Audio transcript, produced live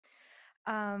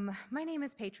My name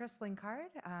is Patris Linkard.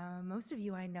 Most of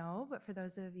you I know, but for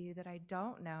those of you that I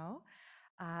don't know,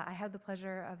 I have the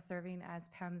pleasure of serving as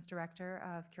PEM's Director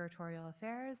of Curatorial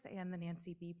Affairs and the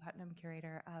Nancy B. Putnam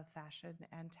Curator of Fashion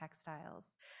and Textiles.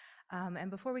 And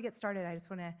before we get started, I just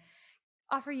want to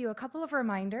offer you a couple of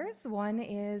reminders. One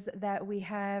is that we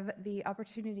have the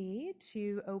opportunity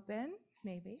to open,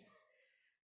 maybe,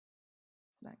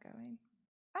 it's not going.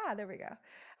 There we go.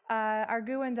 Our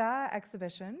Gu and Da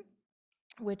exhibition,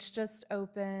 which just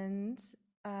opened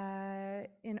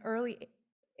in early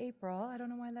April. I don't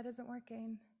know why that isn't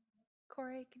working.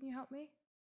 Corey, can you help me?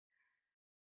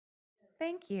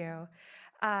 Thank you.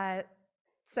 Uh,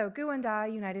 so Gu and Da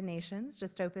United Nations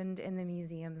just opened in the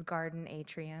museum's garden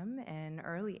atrium in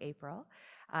early April.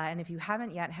 And if you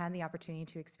haven't yet had the opportunity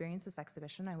to experience this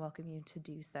exhibition, I welcome you to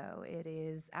do so. It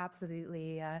is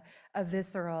absolutely a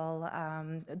visceral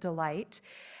delight,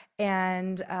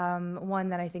 and one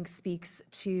that I think speaks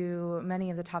to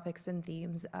many of the topics and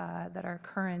themes that are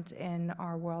current in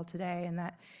our world today, and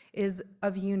that is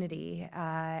of unity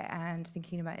and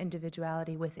thinking about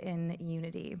individuality within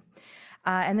unity.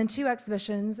 And then two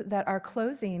exhibitions that are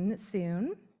closing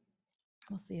soon.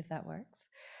 We'll see if that works.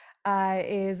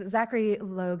 Is Zachary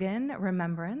Logan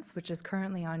Remembrance, which is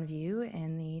currently on view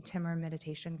in the Timmer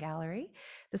Meditation Gallery.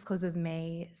 This closes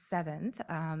May 7th.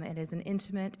 It is an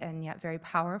intimate and yet very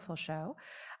powerful show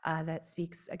that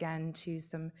speaks again to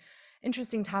some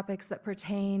interesting topics that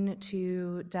pertain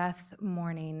to death,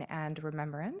 mourning, and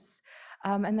remembrance.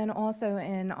 And then also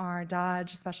in our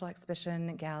Dodge Special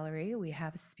Exhibition Gallery, we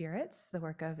have Spirits, the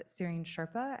work of Cyrene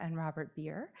Sherpa and Robert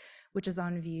Beer, which is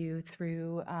on view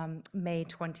through May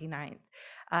 29th.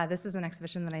 This is an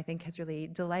exhibition that I think has really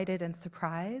delighted and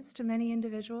surprised many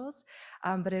individuals,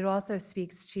 but it also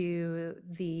speaks to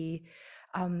the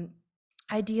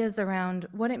ideas around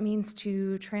what it means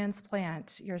to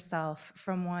transplant yourself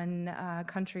from one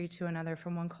country to another,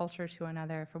 from one culture to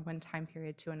another, from one time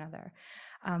period to another.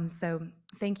 So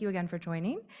thank you again for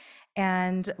joining.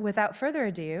 And without further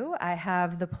ado, I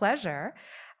have the pleasure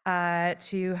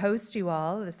to host you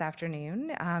all this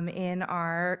afternoon in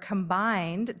our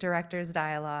combined Directors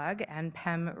Dialogue and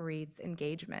PEM Reads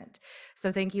engagement.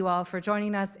 So thank you all for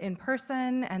joining us in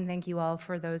person, and thank you all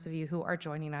for those of you who are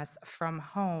joining us from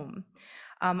home.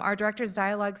 Our Directors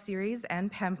Dialogue series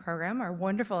and PEM program are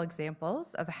wonderful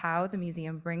examples of how the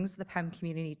museum brings the PEM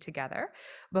community together,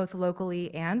 both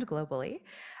locally and globally,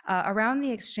 around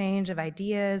the exchange of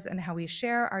ideas and how we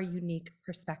share our unique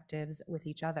perspectives with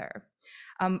each other.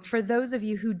 For those of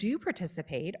you who do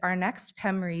participate, our next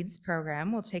PEM Reads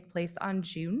program will take place on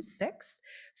June 6th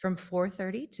from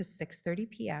 4:30 to 6:30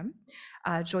 p.m.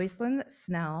 Joycelyn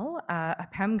Snell, a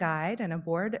PEM guide and a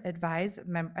board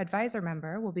advisor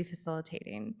member, will be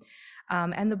facilitating.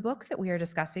 And the book that we are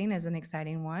discussing is an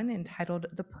exciting one entitled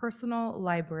The Personal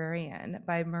Librarian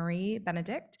by Marie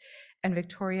Benedict and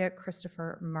Victoria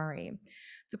Christopher Murray.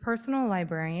 The Personal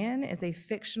Librarian is a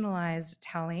fictionalized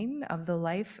telling of the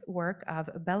life work of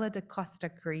Bella da Costa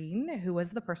Green, who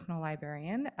was the personal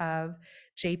librarian of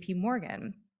J.P.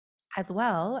 Morgan, as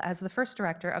well as the first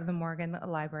director of the Morgan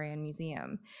Library and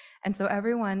Museum. And so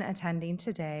everyone attending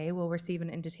today will receive an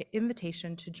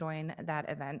invitation to join that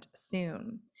event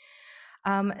soon.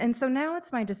 And so now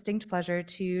it's my distinct pleasure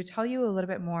to tell you a little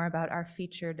bit more about our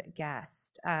featured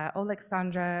guest,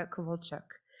 Oleksandra Kovalchuk.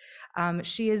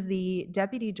 She is the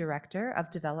Deputy Director of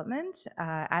Development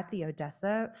at the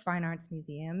Odesa Fine Arts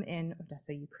Museum in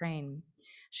Odesa, Ukraine.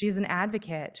 She is an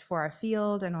advocate for our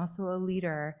field and also a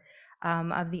leader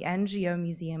of the NGO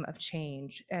Museum of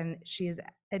Change. And she is,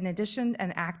 in addition,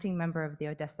 an acting member of the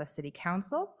Odesa City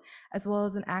Council, as well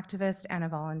as an activist and a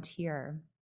volunteer.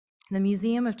 The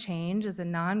Museum of Change is a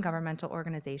non-governmental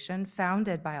organization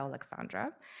founded by Oleksandra,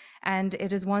 and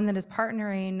it is one that is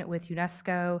partnering with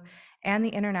UNESCO and the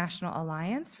International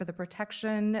Alliance for the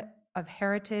Protection of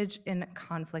Heritage in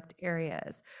Conflict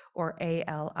Areas, or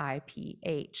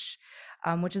ALIPH,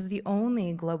 which is the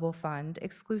only global fund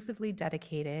exclusively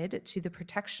dedicated to the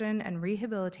protection and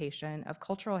rehabilitation of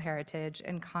cultural heritage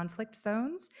in conflict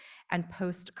zones and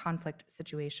post-conflict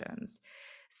situations.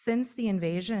 Since the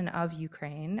invasion of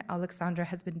Ukraine, Oleksandra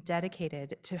has been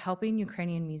dedicated to helping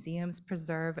Ukrainian museums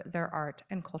preserve their art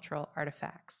and cultural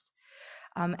artifacts.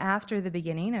 After the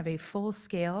beginning of a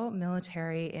full-scale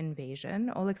military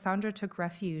invasion, Oleksandra took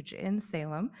refuge in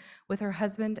Salem with her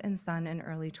husband and son in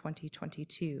early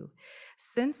 2022.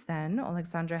 Since then,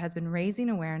 Oleksandra has been raising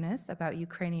awareness about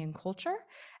Ukrainian culture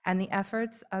and the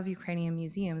efforts of Ukrainian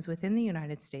museums within the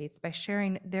United States by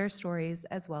sharing their stories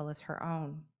as well as her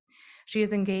own. She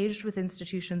is engaged with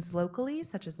institutions locally,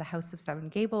 such as the House of Seven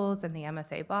Gables and the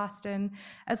MFA Boston,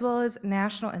 as well as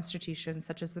national institutions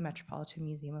such as the Metropolitan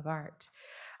Museum of Art.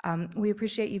 We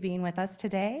appreciate you being with us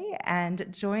today, and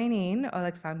joining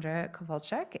Oleksandra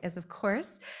Kovalchuk is, of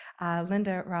course,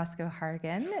 Lynda, Roscoe,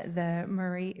 Hartigan, the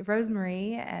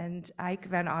Rosemary and Eijk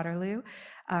van Otterloo,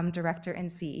 Director and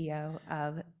CEO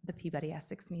of the Peabody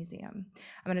Essex Museum.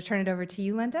 I'm going to turn it over to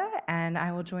you, Lynda, and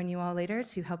I will join you all later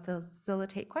to help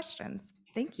facilitate questions.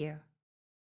 Thank you.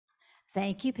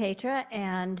 Thank you, Petra,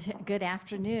 and good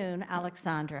afternoon,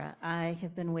 Oleksandra. I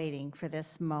have been waiting for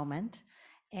this moment,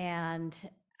 and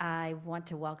I want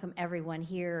to welcome everyone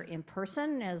here in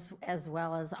person as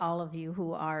well as all of you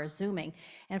who are Zooming.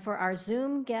 And for our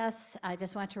Zoom guests, I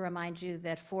just want to remind you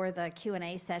that for the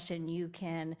Q&A session, you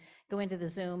can go into the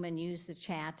Zoom and use the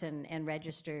chat and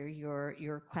register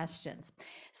your questions.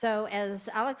 So as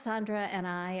Oleksandra and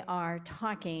I are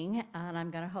talking, and I'm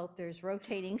going to hope there's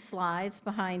rotating slides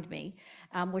behind me,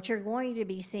 what you're going to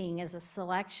be seeing is a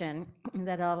selection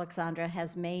that Oleksandra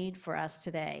has made for us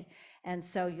today. And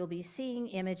so you'll be seeing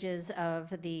images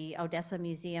of the Odesa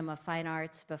Museum of Fine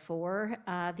Arts before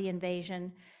the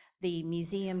invasion, the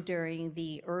museum during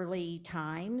the early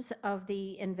times of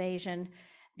the invasion,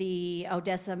 the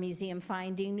Odesa Museum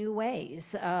finding new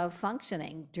ways of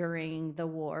functioning during the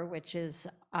war, which is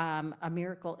a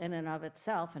miracle in and of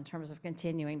itself in terms of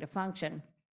continuing to function.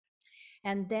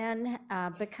 And then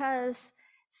because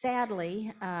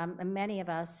sadly, many of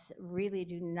us really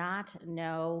do not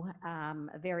know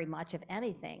very much of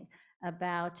anything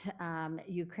about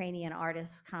Ukrainian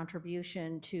artists'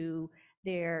 contribution to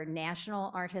their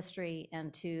national art history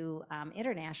and to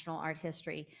international art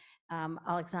history.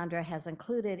 Oleksandra has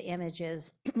included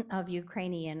images of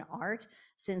Ukrainian art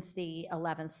since the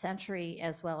 11th century,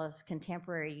 as well as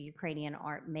contemporary Ukrainian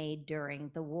art made during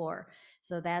the war.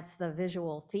 So that's the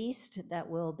visual feast that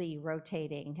will be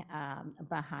rotating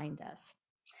behind us.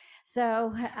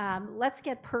 So let's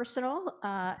get personal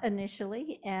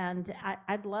initially, and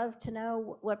I'd love to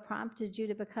know what prompted you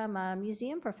to become a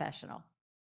museum professional.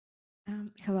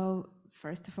 Hello,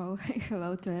 first of all,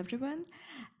 hello to everyone,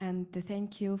 and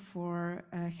thank you for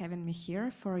having me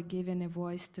here, for giving a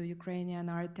voice to Ukrainian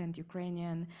art and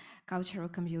Ukrainian cultural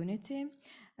community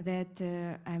that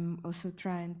I'm also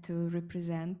trying to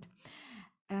represent.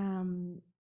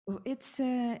 It's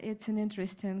an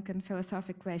interesting and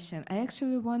philosophical question. I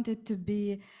actually wanted to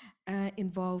be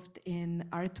involved in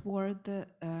art world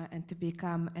and to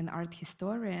become an art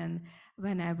historian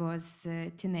when I was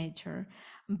a teenager.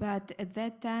 But at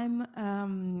that time,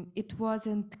 it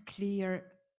wasn't clear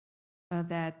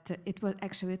that it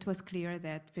was clear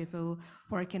that people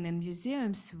working in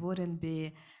museums wouldn't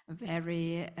be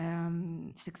very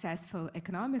successful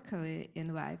economically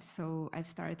in life. So I've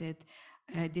started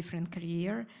a different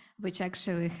career, which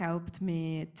actually helped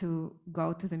me to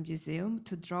go to the museum,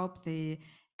 to drop the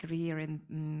career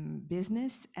in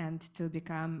business and to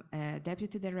become a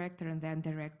deputy director and then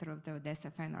director of the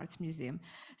Odesa Fine Arts Museum.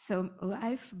 So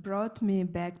life brought me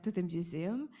back to the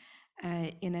museum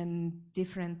in a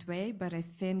different way, but I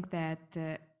think that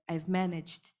I've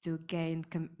managed to gain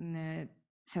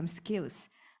some skills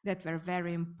that were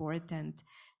very important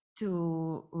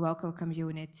to local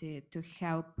community to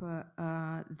help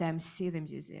them see the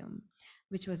museum,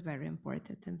 which was very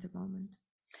important in the moment.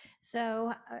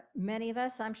 So many of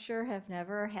us, I'm sure, have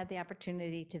never had the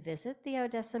opportunity to visit the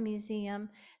Odesa Museum.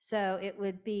 So it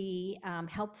would be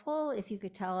helpful if you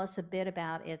could tell us a bit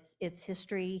about its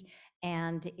history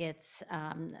and its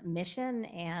mission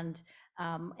and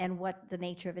what the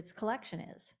nature of its collection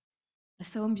is.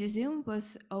 So museum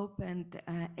was opened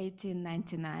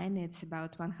 1899. It's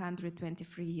about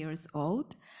 123 years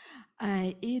old.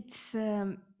 It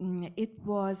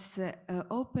was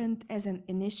opened as an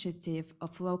initiative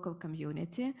of local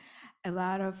community. A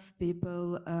lot of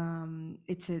people,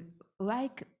 it's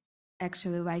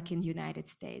actually like in United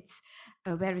States,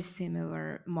 a very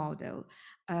similar model.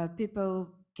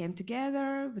 People came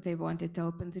together, they wanted to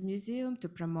open the museum to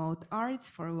promote arts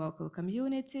for local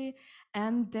community,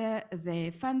 and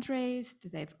they fundraised,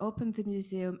 they've opened the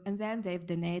museum, and then they've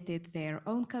donated their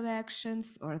own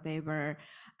collections, or they were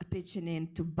pitching in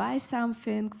to buy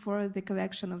something for the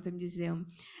collection of the museum.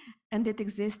 And it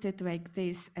existed like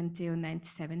this until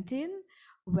 1917,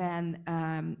 when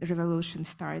revolution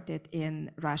started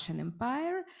in Russian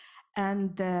Empire.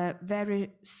 And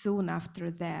very soon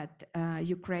after that,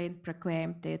 Ukraine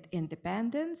proclaimed its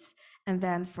independence. And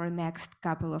then for next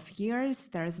couple of years,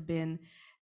 there's been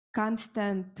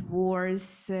constant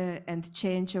wars and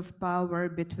change of power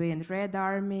between Red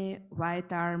Army,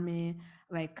 White Army,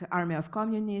 like Army of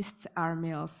Communists,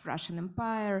 Army of Russian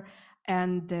Empire.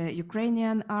 and the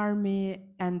Ukrainian army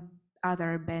and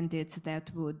other bandits that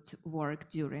would work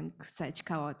during such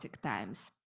chaotic times.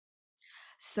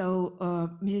 So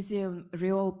museum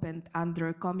reopened under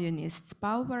communists'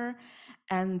 power,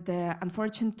 and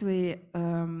unfortunately,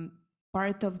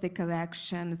 part of the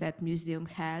collection that museum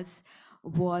has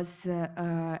was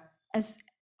as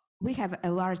we have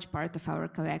a large part of our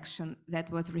collection that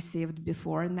was received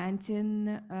before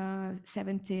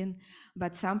 1917,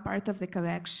 but some part of the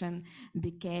collection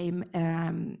became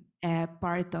a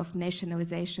part of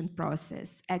nationalization process.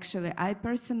 Actually, I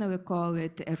personally call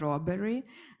it a robbery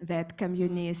that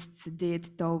communists did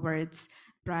towards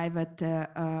private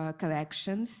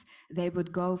collections. They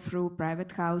would go through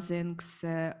private housings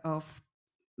of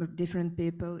different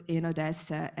people in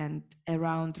Odesa and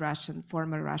around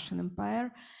former Russian Empire.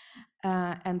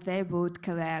 And they would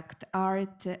collect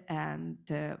art and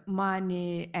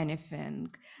money, anything.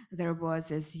 There was,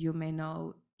 as you may know,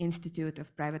 Institute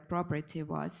of Private Property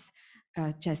was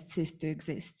just ceased to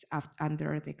exist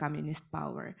under the communist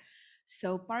power. So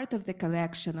part of the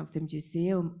collection of the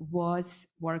museum was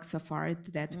works of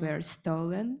art that were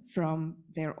stolen from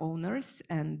their owners.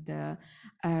 And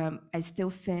I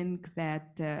still think that,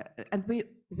 and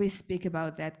we speak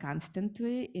about that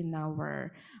constantly in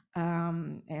our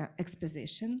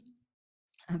exposition.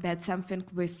 That's something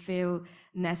we feel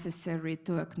necessary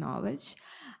to acknowledge.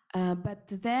 But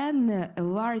then a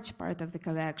large part of the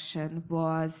collection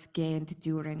was gained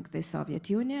during the Soviet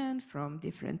Union from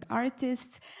different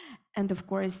artists. And of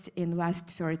course, in last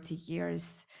 30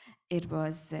 years, it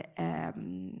was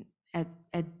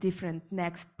a different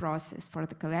next process for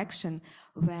the collection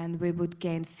when we would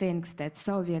gain things that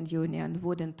Soviet Union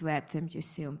wouldn't let the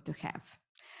museum to have.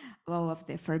 All of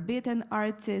the forbidden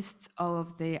artists, all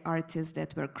of the artists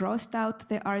that were crossed out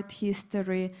the art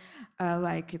history,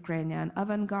 like Ukrainian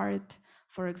avant-garde,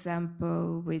 for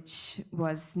example, which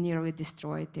was nearly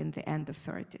destroyed in the end of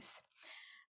 30s.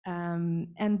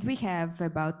 And we have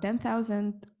about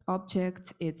 10,000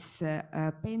 objects. It's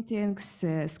paintings,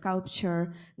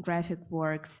 sculpture, graphic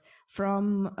works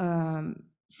from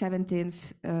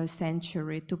 17th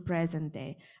century to present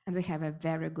day. And we have a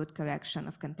very good collection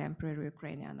of contemporary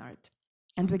Ukrainian art.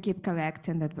 And we keep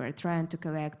collecting that. We're trying to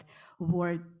collect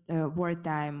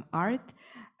wartime art.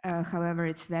 However,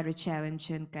 it's very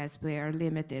challenging as we are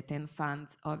limited in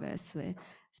funds, obviously,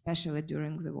 especially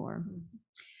during the war.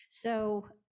 So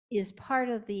is part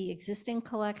of the existing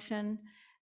collection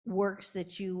works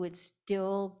that you would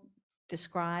still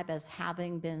describe as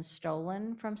having been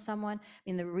stolen from someone? I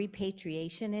mean, the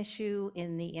repatriation issue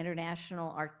in the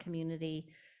international art community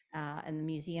and the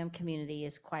museum community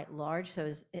is quite large.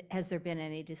 So has there been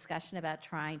any discussion about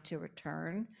trying to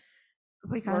return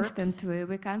We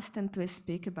constantly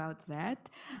speak about that,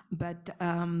 but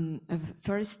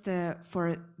first,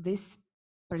 for this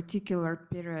particular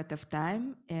period of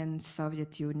time in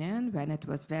Soviet Union, when it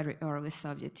was very early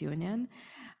Soviet Union,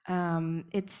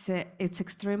 it's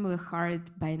extremely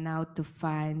hard by now to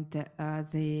find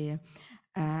the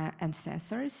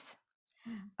ancestors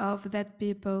of that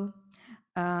people.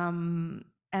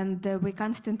 And we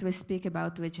constantly speak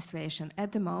about legislation.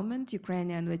 At the moment,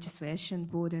 Ukrainian legislation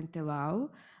wouldn't allow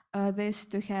this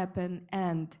to happen.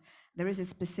 And there is a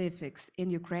specifics. In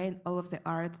Ukraine, all of the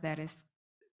art that is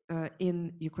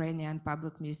in Ukrainian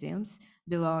public museums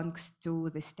belongs to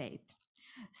the state.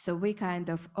 So we kind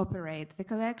of operate the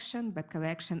collection, but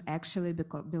collection actually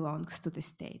belongs to the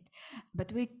state.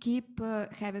 But we keep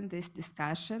having these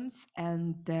discussions,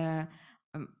 and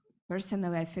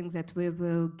personally, I think that we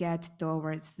will get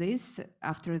towards this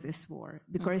after this war,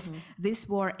 because this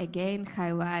war again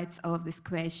highlights all of these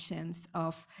questions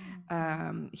of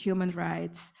human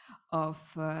rights, of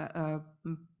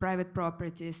private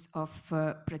properties, of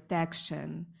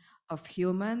protection of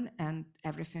human and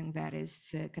everything that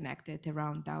is connected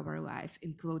around our life,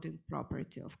 including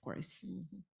property, of course.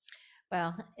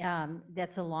 Well,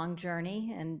 that's a long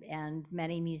journey, and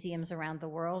many museums around the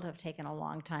world have taken a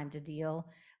long time to deal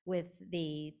with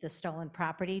the stolen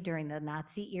property during the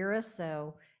Nazi era.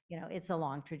 So, you know, it's a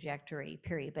long trajectory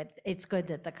period, but it's good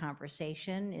that the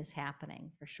conversation is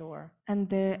happening for sure.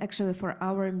 And actually for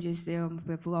our museum,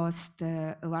 we've lost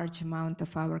a large amount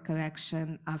of our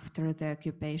collection after the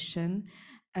occupation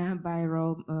by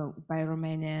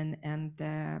Romanian and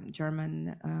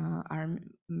German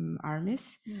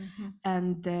armies.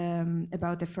 And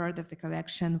about a third of the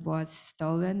collection was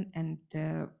stolen, and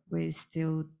we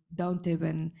still don't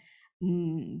even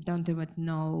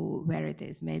know where it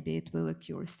is. Maybe it will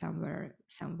occur somewhere,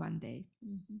 one day.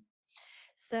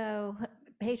 So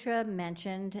Petra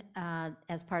mentioned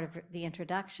as part of the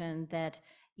introduction that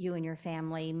you and your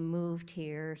family moved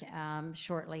here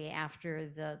shortly after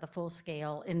the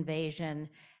full-scale invasion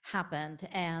happened,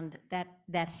 and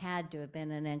that had to have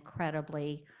been an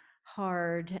incredibly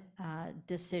hard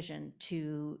decision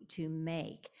to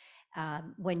make.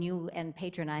 When you and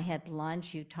Petra and I had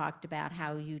lunch, you talked about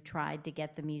how you tried to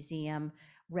get the museum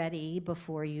ready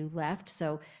before you left.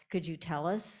 So could you tell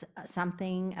us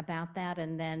something about that?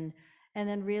 And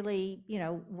then really,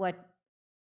 what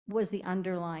was the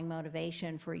underlying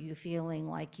motivation for you feeling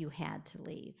like you had to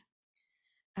leave?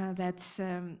 That's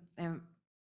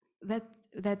that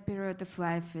that period of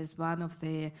life is one of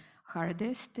the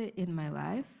hardest in my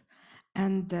life.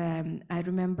 And I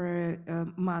remember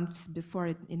months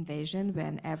before invasion,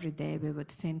 when every day we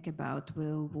would think about,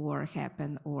 will war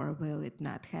happen or will it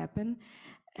not happen?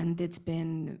 And it's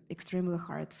been extremely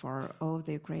hard for all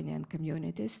the Ukrainian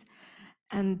communities.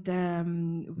 And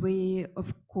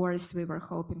of course, we were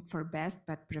hoping for best,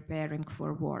 but preparing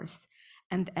for worse.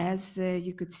 And as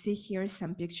you could see here,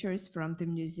 some pictures from the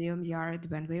museum yard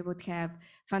when we would have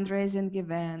fundraising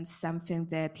events, something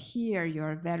that here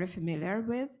you're very familiar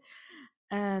with.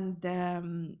 And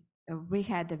we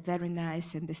had a very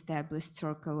nice and established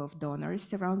circle of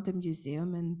donors around the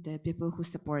museum and the people who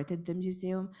supported the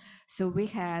museum. So we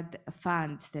had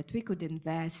funds that we could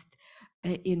invest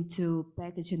into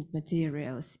packaging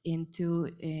materials,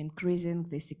 into increasing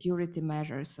the security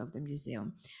measures of the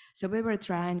museum. So we were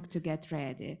trying to get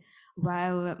ready,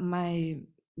 while my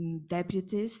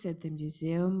deputies at the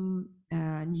museum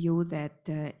knew that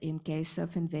in case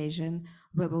of invasion,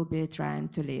 we will be trying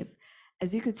to leave.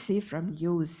 As you could see from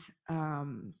news,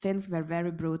 things were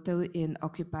very brutal in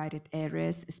occupied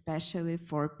areas, especially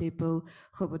for people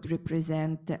who would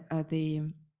represent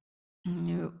the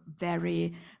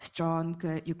very strong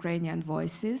Ukrainian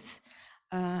voices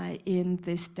in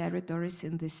these territories,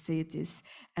 in these cities,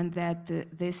 and that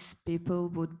these people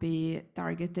would be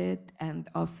targeted and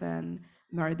often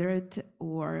murdered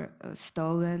or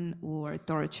stolen or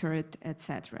tortured,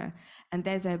 etc. And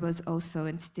as I was also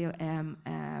and still am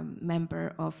a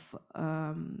member of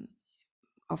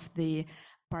the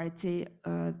party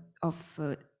of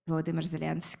Volodymyr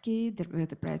Zelensky,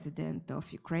 the president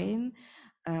of Ukraine.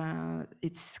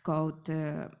 It's called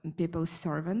People's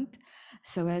Servant.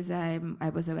 So as I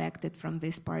was elected from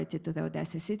this party to the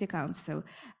Odesa City Council,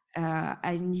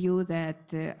 I knew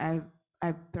that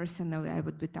I personally I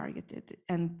would be targeted,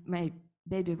 and my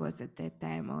baby was at that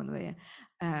time only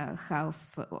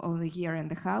only a year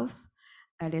and a half,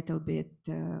 a little bit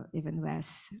even less,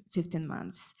 15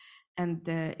 months. And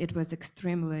it was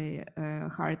extremely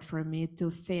hard for me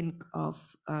to think of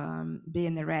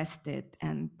being arrested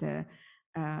and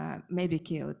maybe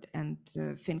killed, and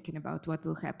thinking about what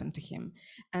will happen to him.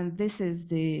 And this is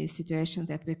the situation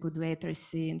that we could later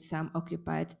see in some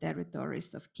occupied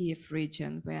territories of Kiev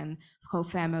region, when whole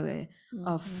family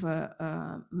of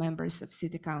members of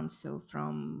city council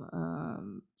from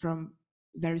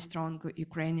very strong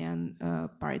Ukrainian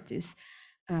parties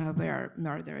were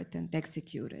murdered and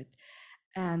executed.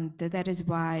 And that is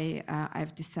why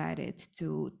I've decided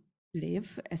to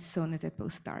leave as soon as it will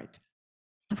start.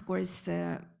 Of course,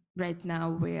 right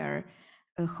now we are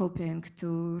hoping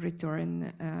to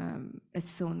return as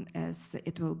soon as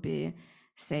it will be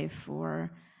safe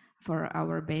for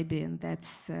our baby, and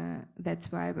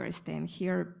that's why we're staying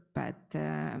here. But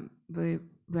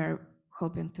we're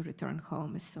hoping to return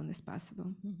home as soon as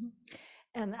possible. Mm-hmm.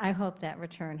 And I hope that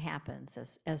return happens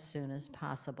as soon as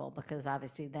possible, because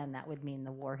obviously then that would mean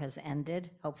the war has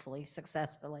ended, hopefully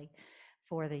successfully,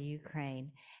 for the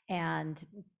Ukraine. And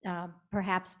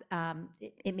perhaps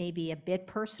it may be a bit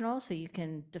personal, so you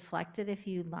can deflect it if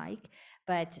you like,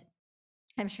 but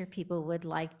I'm sure people would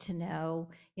like to know,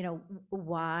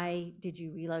 why did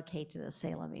you relocate to the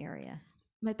Salem area?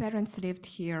 My parents lived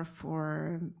here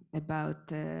for about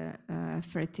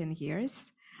 13 years.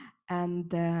 And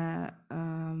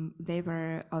they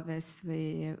were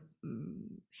obviously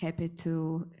happy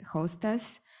to host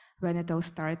us when it all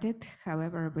started.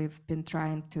 However, we've been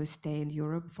trying to stay in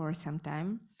Europe for some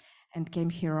time and came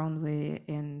here only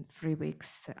in 3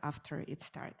 weeks after it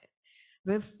started.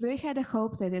 We had a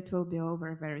hope that it will be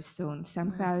over very soon.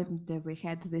 Somehow we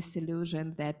had this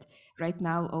illusion that right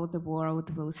now all the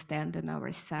world will stand on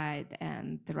our side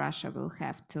and Russia will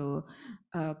have to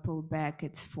pull back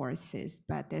its forces.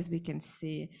 But as we can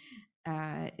see,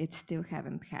 it still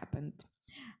haven't happened.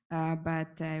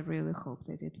 But I really hope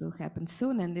that it will happen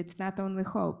soon. And it's not only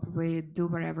hope, we do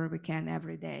whatever we can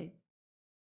every day.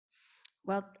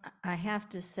 Well, I have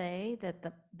to say that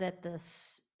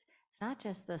it's not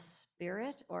just the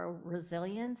spirit or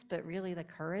resilience, but really the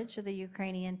courage of the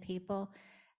Ukrainian people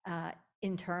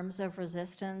in terms of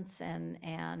resistance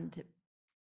and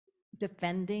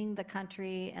defending the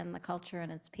country and the culture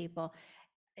and its people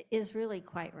is really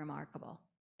quite remarkable.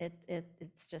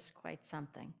 It's just quite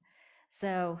something.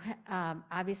 So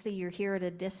obviously you're here at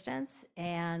a distance,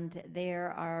 and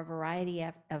there are a variety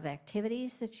of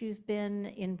activities that you've been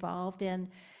involved in.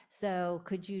 So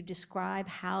could you describe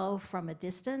how, from a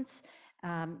distance,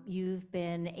 you've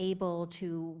been able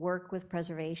to work with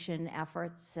preservation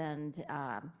efforts and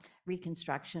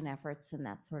reconstruction efforts and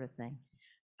that sort of thing?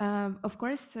 Of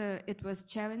course, it was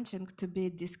challenging to be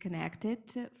disconnected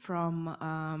from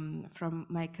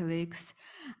my colleagues,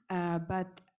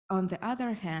 but on the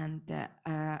other hand,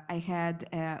 I had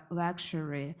a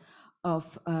luxury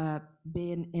of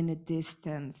being in a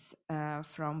distance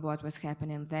from what was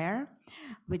happening there,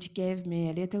 which gave me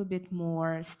a little bit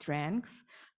more strength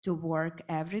to work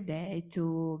every day,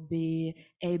 to be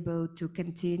able to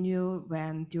continue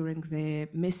when during the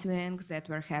misslings that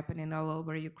were happening all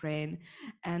over Ukraine.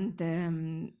 And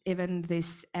even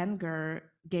this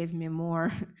anger gave me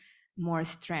more more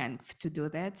strength to do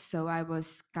that. So I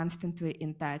was constantly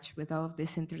in touch with all of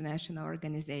these international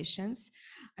organizations.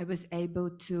 I was able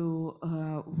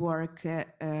to work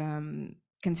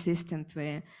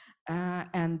consistently,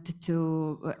 and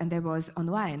I was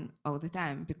online all the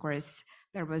time because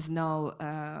there was no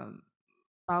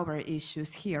power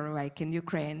issues here, like in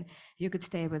Ukraine. You could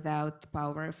stay without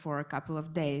power for a couple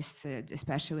of days,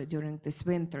 especially during this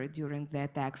winter, during the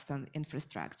attacks on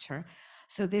infrastructure.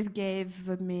 So this gave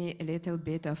me a little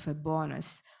bit of a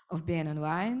bonus of being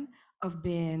online, of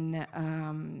being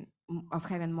of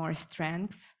having more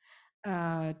strength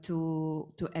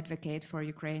to advocate for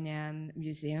Ukrainian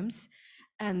museums.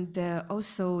 And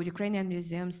also, Ukrainian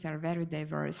museums are very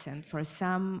diverse, and for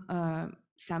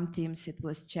some teams it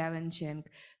was challenging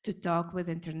to talk with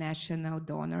international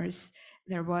donors.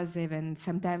 There was even,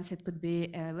 sometimes it could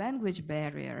be a language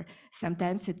barrier,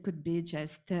 sometimes it could be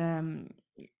just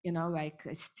like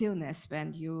a stillness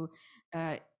when you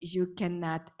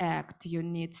cannot act. You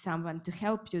need someone to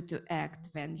help you to act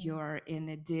when you're in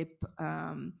a deep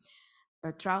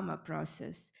trauma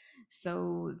process.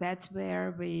 So that's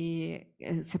where we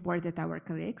supported our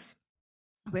colleagues.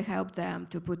 We helped them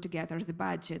to put together the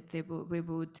budget. We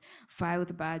would file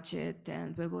the budget,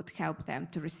 and we would help them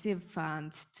to receive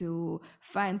funds, to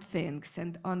find things.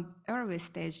 And on early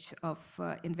stage of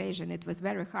invasion, it was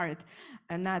very hard,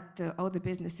 and not all the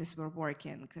businesses were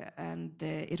working, and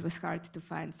it was hard to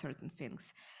find certain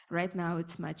things. Right now,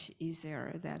 it's much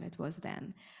easier than it was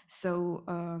then. So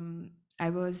I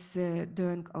was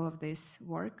doing all of this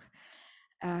work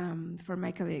for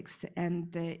my colleagues,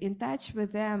 and in touch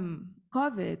with them.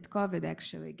 COVID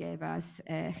actually gave us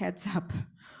a heads up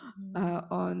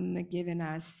on giving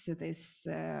us this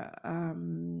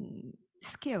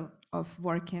skill of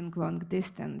working long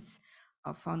distance,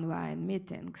 of online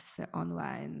meetings,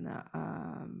 online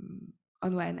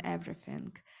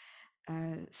everything.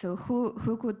 So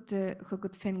who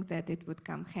could think that it would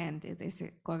come handy, this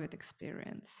COVID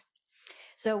experience?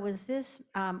 So was this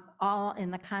all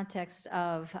in the context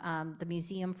of the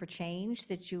Museum for Change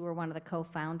that you were one of the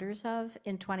co-founders of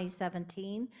in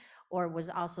 2017? Or was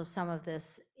also some of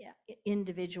this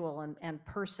individual and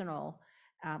personal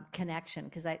connection?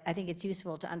 Because I think it's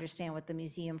useful to understand what the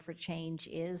Museum for Change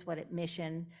is, what its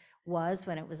mission was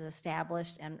when it was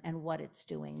established, and what it's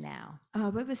doing now.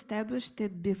 We've established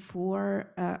it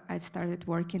before I started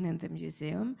working in the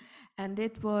museum, and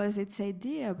its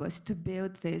idea was to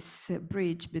build this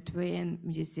bridge between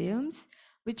museums,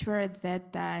 which were at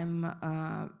that time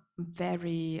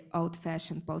very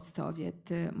old-fashioned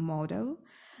post-Soviet model,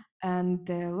 and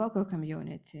the local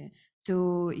community,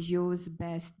 to use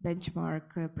best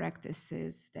benchmark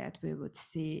practices that we would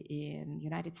see in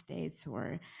United States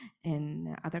or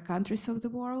in other countries of the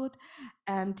world,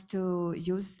 and to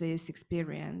use this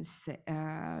experience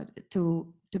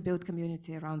to build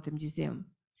community around the museum,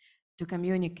 to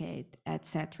communicate,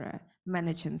 etc.,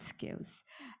 managing skills.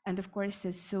 And of course,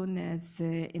 as soon as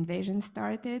the invasion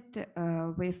started,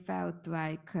 we felt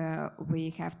like we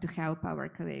have to help our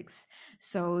colleagues.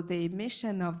 So the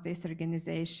mission of this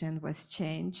organization was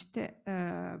changed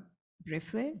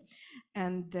briefly,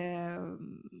 and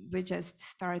we just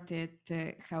started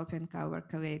helping our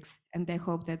colleagues. And I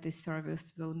hope that this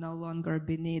service will no longer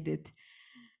be needed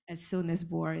as soon as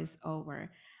war is over.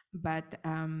 But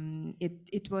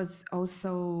it was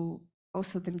also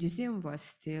the museum was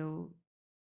still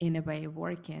in a way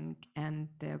working, and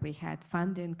we had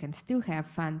funding and still have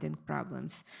funding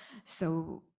problems.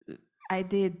 So I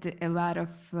did a lot of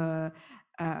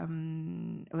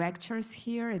lectures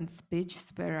here and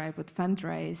speeches where I would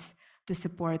fundraise to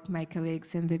support my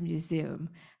colleagues in the museum,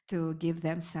 to give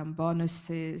them some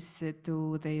bonuses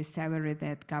to the salary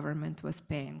that government was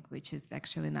paying, which is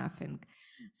actually nothing.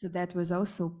 So that was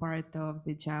also part of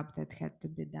the job that had to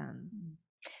be done.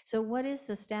 So what is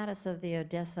the status of the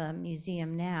Odesa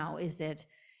Museum now? Is it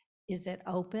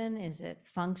open? Is it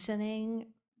functioning?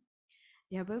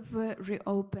 Yeah, we've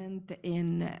reopened in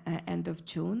end of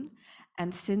June,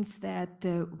 and since that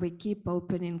we keep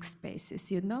opening spaces.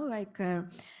 You know, like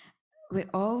we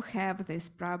all have this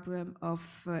problem of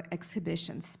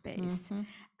exhibition space,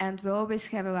 and we always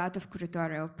have a lot of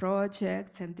curatorial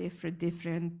projects and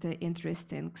different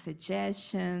interesting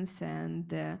suggestions, and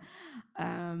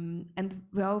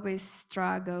we always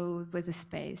struggle with the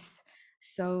space.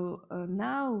 So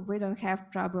now we don't have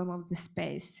problem of the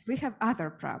space. We have other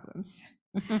problems.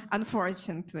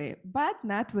 Unfortunately, but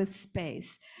not with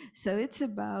space. So it's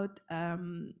about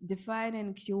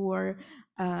defining your,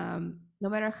 no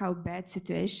matter how bad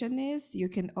situation is, you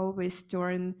can always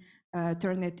turn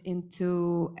it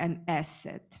into an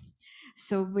asset.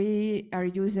 So we are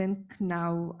using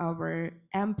now our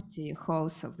empty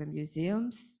halls of the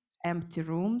museums, empty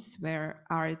rooms where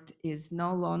art is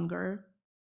no longer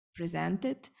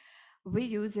presented. We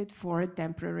use it for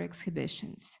temporary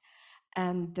exhibitions.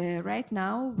 And right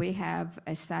now we have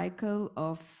a cycle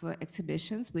of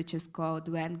exhibitions, which is called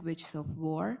Languages of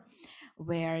War,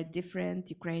 where different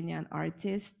Ukrainian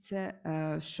artists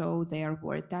show their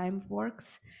wartime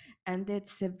works. And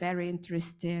it's a very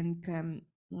interesting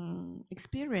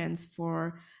experience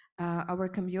for our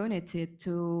community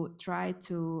to try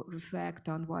to reflect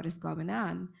on what is going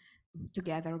on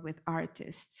together with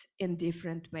artists in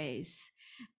different ways.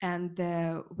 And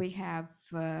we have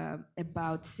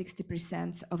about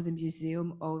 60% of the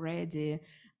museum already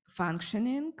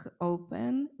functioning,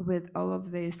 open, with all of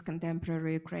this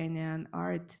contemporary Ukrainian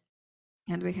art.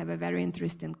 And we have a very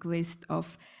interesting list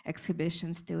of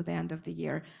exhibitions till the end of the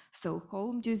year. So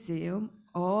whole museum,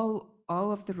 all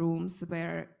of the rooms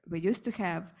where we used to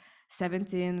have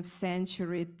 17th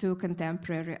century to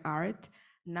contemporary art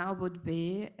now would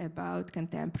be about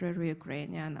contemporary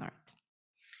Ukrainian art.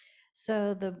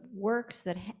 So the works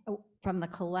that from the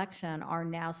collection are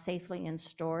now safely in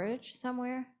storage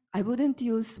somewhere? I wouldn't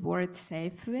use word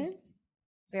safely.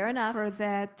 Fair enough. For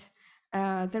that,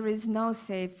 there is no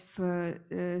safe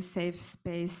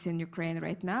space in Ukraine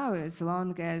right now, as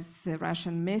long as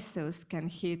Russian missiles can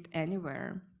hit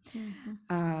anywhere.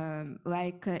 In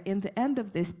the end of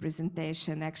this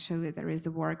presentation, actually, there is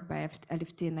a work by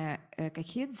Alevtina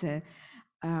Kakhidze,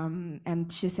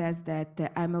 and she says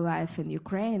that I'm alive in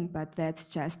Ukraine, but that's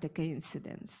just a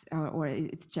coincidence, or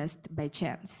it's just by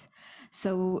chance.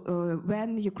 So when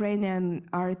Ukrainian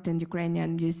art and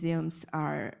Ukrainian museums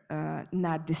are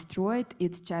not destroyed,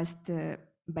 it's just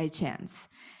by chance.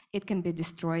 It can be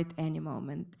destroyed any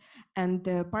moment. And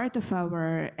part of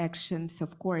our actions,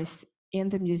 of course, in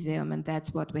the museum, and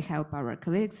that's what we help our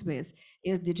colleagues with,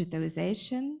 is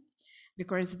digitalization,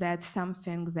 because that's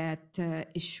something that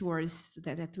assures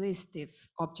that at least if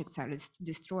objects are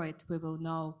destroyed, we will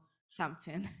know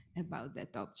something about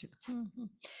that object.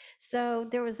 So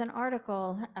there was an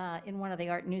article in one of the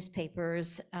art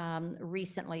newspapers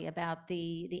recently about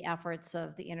the efforts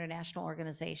of the international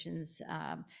organizations,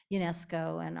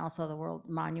 UNESCO, and also the World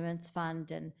Monuments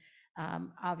Fund, and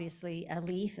obviously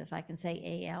ALIPH, if I can say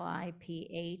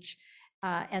ALIPH.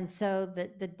 And so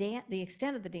the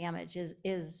extent of the damage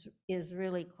is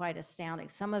really quite astounding.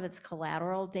 Some of it's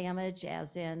collateral damage,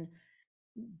 as in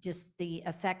just the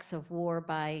effects of war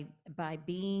by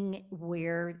being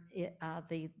where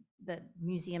the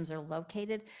museums are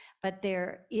located, but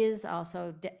there is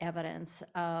also evidence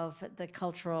of the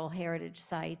cultural heritage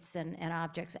sites and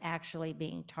objects actually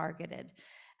being targeted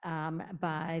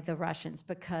by the Russians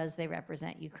because they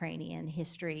represent Ukrainian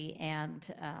history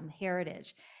and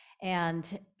heritage.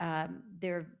 And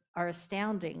there are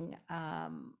astounding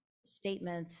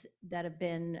statements that have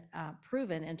been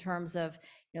proven in terms of,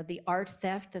 the art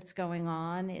theft that's going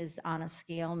on is on a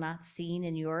scale not seen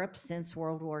in Europe since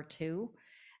World War II.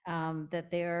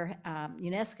 That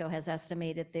UNESCO has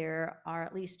estimated there are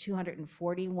at least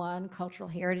 241 cultural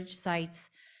heritage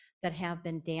sites that have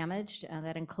been damaged.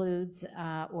 That includes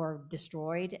or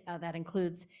destroyed. That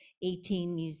includes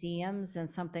 18 museums and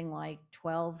something like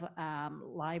 12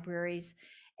 libraries.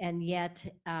 And yet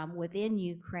within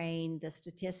Ukraine, the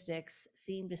statistics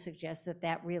seem to suggest that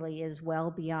that really is well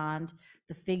beyond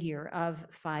the figure of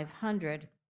 500.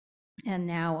 And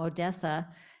now Odesa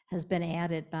has been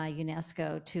added by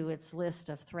UNESCO to its list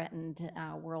of threatened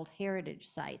World Heritage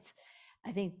Sites.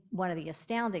 I think one of the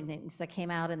astounding things that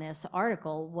came out in this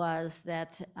article was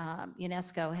that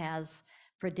UNESCO has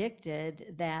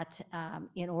predicted that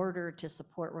in order to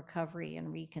support recovery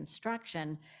and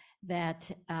reconstruction, that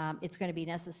it's going to be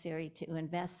necessary to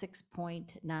invest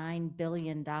 $6.9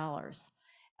 billion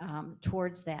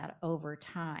towards that over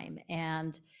time.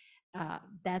 And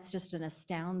that's just an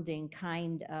astounding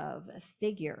kind of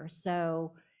figure.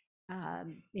 So,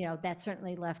 that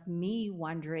certainly left me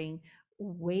wondering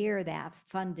where that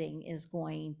funding is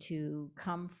going to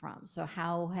come from. So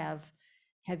how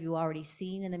have you already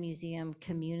seen in the museum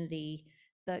community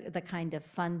the kind of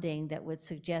funding that would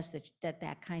suggest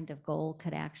that kind of goal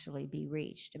could actually be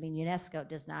reached? I mean, UNESCO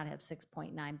does not have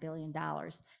 $6.9 billion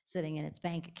sitting in its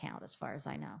bank account, as far as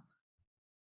I know.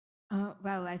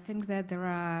 Well, I think that there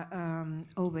are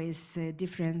always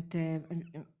different,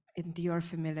 and you're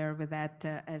familiar with that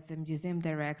as a museum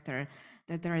director,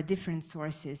 that there are different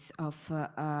sources of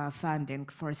funding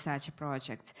for such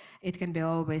projects. It can be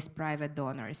always private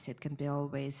donors, it can be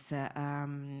always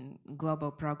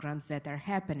global programs that are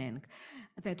happening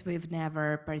that we've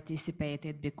never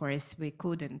participated because we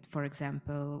couldn't. For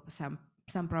example,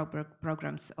 some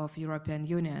programs of European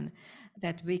Union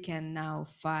that we can now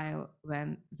file when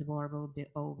the war will be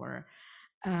over.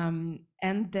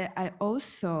 I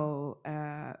also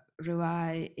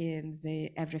rely in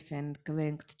everything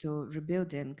linked to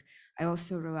rebuilding. I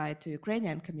also rely to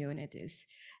Ukrainian communities,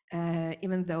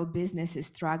 even though business is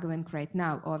struggling right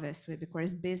now, obviously,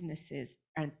 because businesses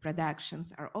and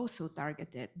productions are also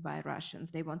targeted by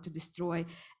Russians. They want to destroy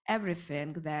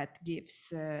everything that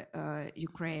gives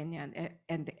Ukrainian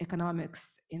and the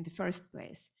economics in the first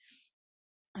place.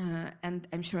 And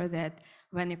I'm sure that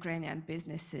when Ukrainian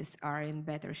businesses are in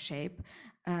better shape,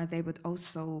 they would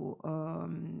also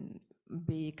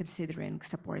be considering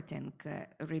supporting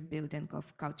rebuilding of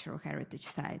cultural heritage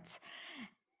sites.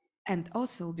 And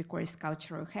also because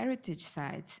cultural heritage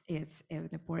sites is an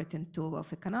important tool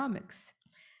of economics.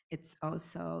 It's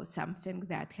also something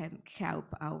that can help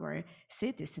our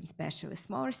cities, and especially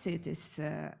smaller cities,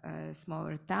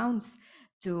 smaller towns,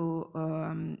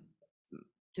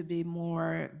 to be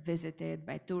more visited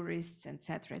by tourists,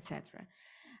 etc., etc.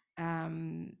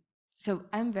 So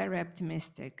I'm very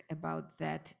optimistic about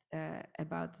that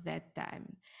time.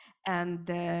 And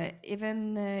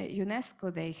even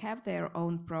UNESCO, they have their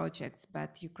own projects,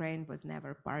 but Ukraine was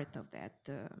never part of that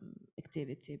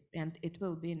activity, and it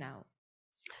will be now.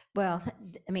 Well,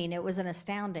 I mean, it was an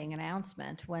astounding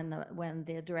announcement when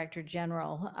the Director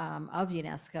General of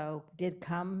UNESCO did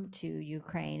come to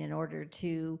Ukraine in order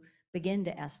to begin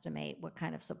to estimate what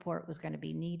kind of support was going to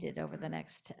be needed over the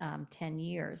next 10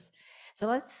 years. So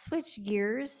let's switch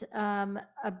gears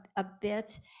a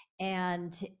bit,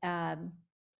 and the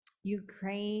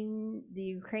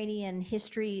Ukrainian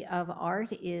history of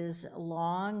art is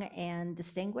long and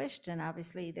distinguished, and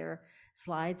obviously there are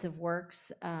slides of works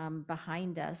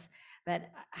behind us. But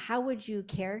how would you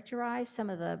characterize some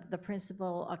of the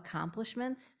principal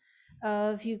accomplishments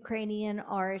of Ukrainian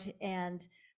art? And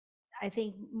I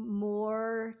think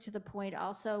more to the point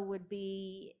also would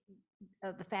be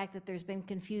the fact that there's been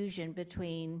confusion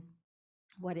between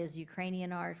what is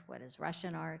Ukrainian art, what is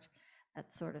Russian art,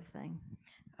 that sort of thing.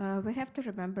 We have to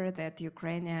remember that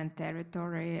Ukrainian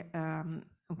territory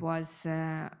was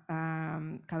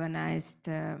colonized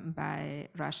by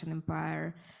Russian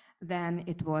Empire. Then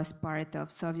it was part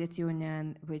of Soviet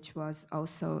Union, which was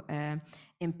also an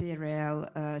imperial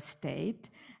state.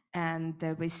 And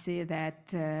we see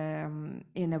that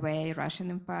in a way, Russian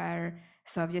Empire,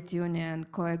 Soviet Union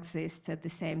coexist at the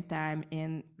same time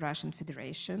in Russian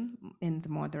Federation, in the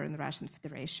modern Russian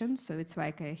Federation. So it's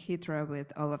like a hydra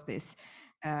with all of these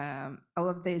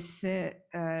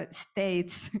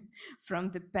states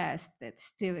from the past that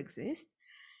still exist.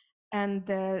 And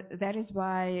that is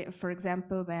why, for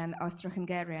example, when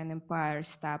Austro-Hungarian Empire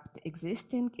stopped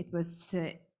existing, it was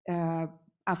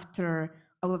after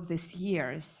all of these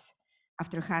years,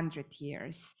 after 100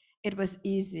 years, it was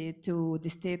easy to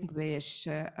distinguish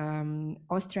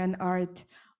Austrian art,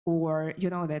 or you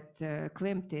know that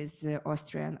Klimt is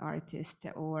Austrian artist,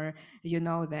 or you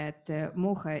know that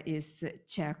Mucha is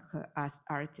Czech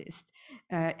artist,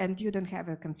 and you don't have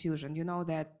a confusion. You know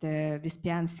that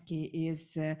Wyspiański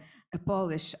is a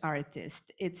Polish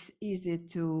artist. It's easy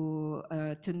to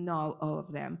know all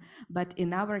of them. But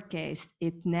in our case,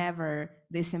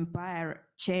 this empire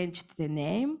changed the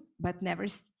name, but never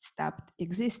stopped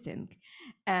existing.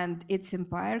 And its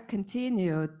empire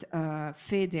continued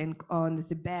feeding on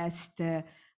the best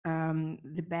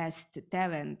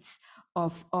talents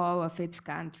of all of its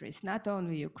countries, not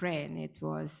only Ukraine. It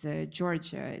was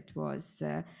Georgia, it was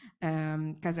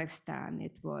Kazakhstan,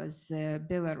 it was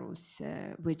Belarus,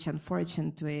 which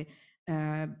unfortunately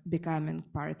becoming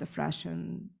part of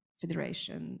Russian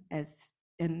Federation as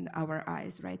in our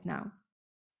eyes right now.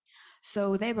 So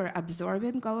they were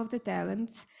absorbing all of the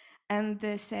talents and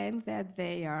saying that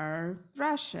they are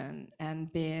Russian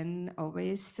and being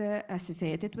always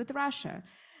associated with Russia.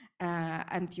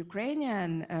 And Ukrainian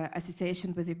association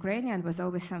with Ukrainian was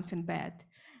always something bad.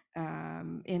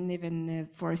 And even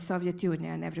for Soviet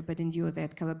Union, everybody knew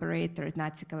that collaborators,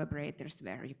 Nazi collaborators,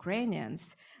 were Ukrainians,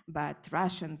 but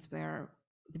Russians were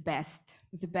the best,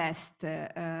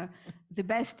 the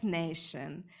best nation,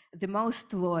 the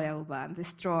most loyal one, the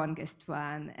strongest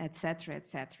one, etc.,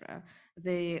 etc.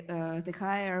 The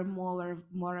higher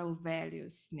moral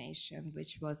values nation,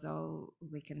 which was all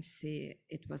we can see,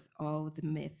 it was all the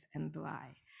myth and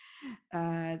lie.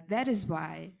 That is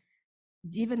why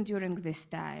even during this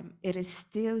time, it is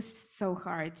still so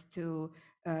hard to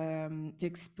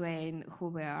explain who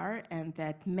we are, and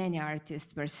that many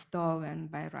artists were stolen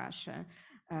by Russia,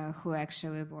 who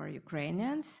actually were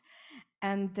Ukrainians.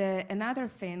 And another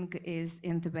thing is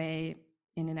in the way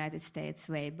in the United States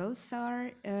labels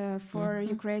are for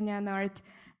Ukrainian art.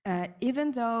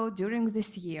 Even though during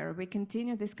this year we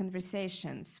continue these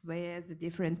conversations with the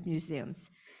different museums,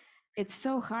 it's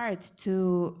so hard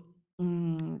to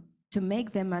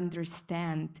make them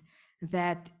understand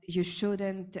that you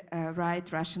shouldn't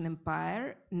write Russian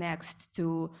Empire next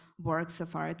to works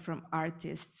of art from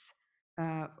artists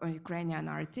or Ukrainian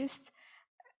artists.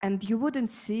 And you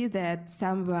wouldn't see that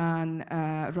someone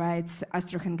writes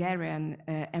Austro-Hungarian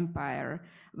Empire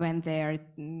when there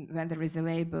is a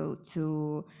label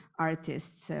to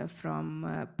artists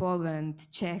from Poland,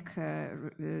 Czechs,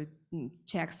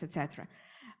 etc.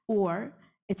 Or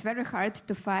it's very hard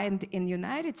to find in the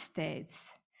United States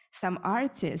some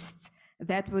artists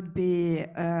that would be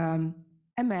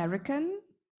American,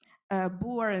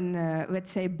 born,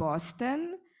 let's say,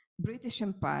 Boston, British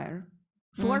Empire,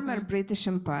 former British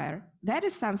Empire. That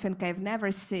is something I've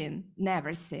never seen.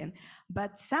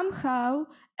 But somehow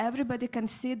everybody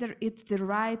consider it the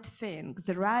right thing,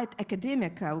 the right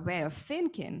academical way of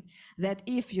thinking, that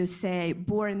if you say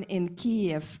born in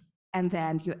Kiev and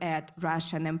then you add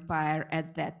Russian Empire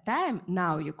at that time,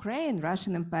 now Ukraine,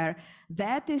 Russian Empire,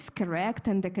 that is correct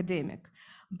and academic.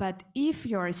 But if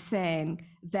you're saying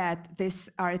that this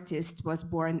artist was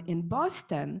born in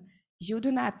Boston, you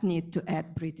do not need to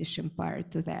add British Empire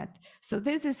to that. So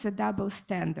this is a double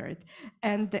standard.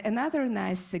 And another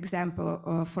nice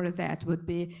example for that would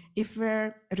be if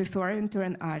we're referring to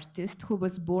an artist who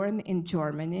was born in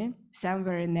Germany,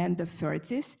 somewhere in the end of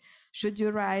 30s, should you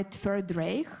write Third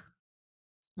Reich?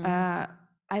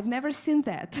 I've never seen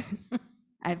that.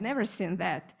 I've never seen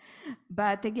that.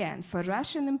 But again, for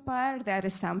Russian Empire, that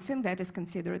is something that is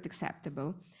considered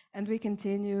acceptable. And we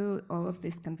continue all of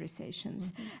these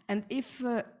conversations. And if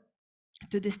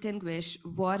to distinguish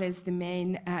what is the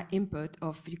main input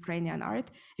of Ukrainian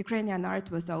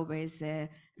art was always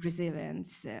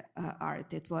resilience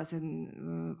art. It was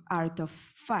an art of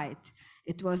fight.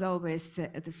 It was always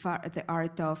the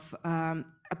art of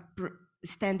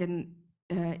standing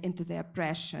into the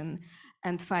oppression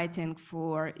and fighting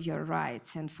for your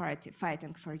rights and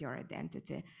fighting for your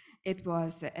identity. It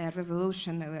was a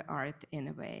revolutionary art in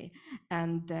a way.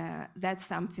 And that's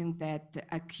something that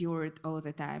occurred all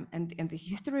the time. And in the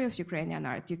history of Ukrainian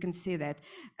art, you can see that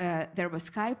there was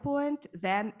high point,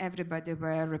 then everybody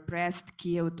were repressed,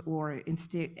 killed, or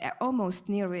almost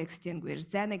nearly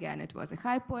extinguished. Then again, it was a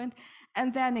high point,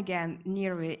 and then again,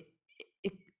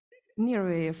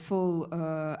 nearly full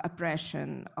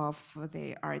oppression of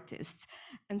the artists.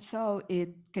 And so it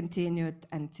continued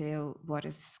until what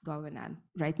is going on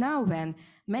right now, when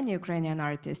many Ukrainian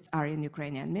artists are in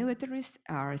Ukrainian militaries,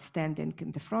 are standing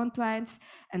in the front lines,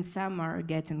 and some are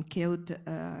getting killed.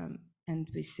 And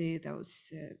we see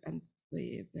those, and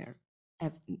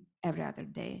every other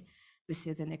day, we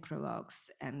see the necrologues.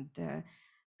 And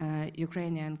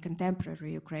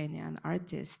contemporary Ukrainian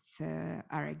artists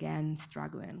are again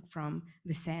struggling from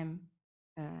the same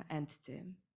entity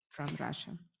from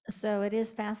Russia. So it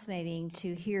is fascinating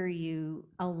to hear you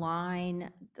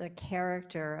align the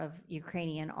character of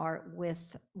Ukrainian art with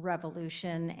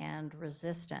revolution and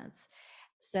resistance.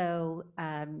 So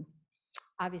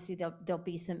obviously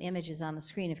there'll be some images on the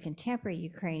screen of contemporary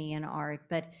Ukrainian art,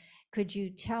 but could you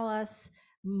tell us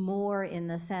more in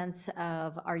the sense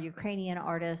of our Ukrainian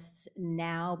artists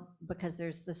now, because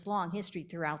there's this long history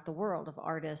throughout the world of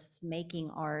artists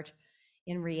making art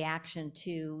in reaction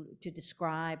to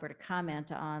describe or to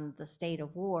comment on the state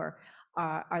of war.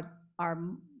 Are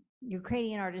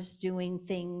Ukrainian artists doing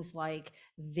things like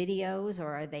videos, or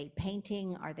are they painting?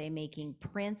 Are they making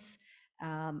prints?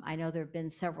 I know there have been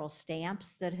several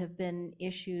stamps that have been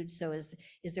issued. So is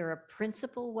there a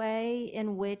principal way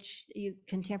in which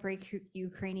contemporary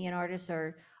Ukrainian artists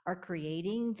are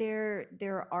creating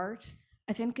their art?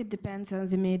 I think it depends on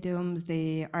the medium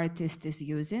the artist is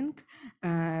using.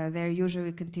 They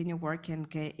usually continue working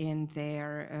in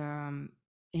their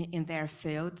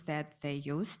field that they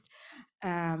used.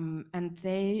 And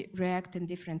they react in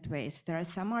different ways. There are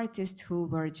some artists who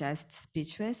were just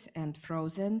speechless and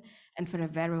frozen, and for a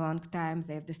very long time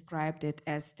they've described it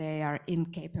as they are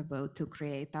incapable to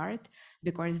create art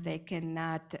because they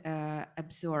cannot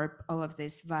absorb all of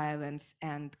this violence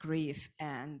and grief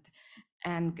and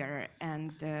anger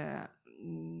and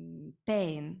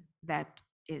pain that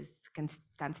is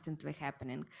constantly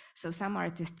happening. So some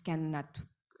artists cannot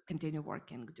continue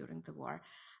working during the war.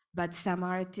 But some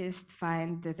artists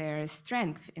find their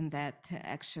strength in that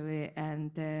actually, and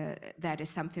that is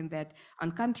something that,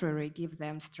 on contrary, gives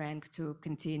them strength to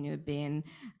continue being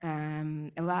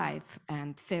alive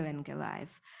and feeling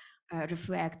alive,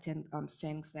 reflecting on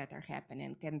things that are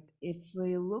happening. And if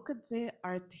we look at the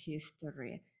art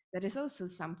history, there is also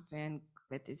something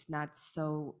that is not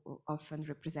so often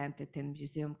represented in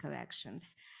museum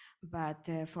collections. But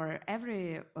for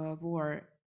every war,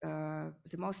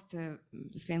 the most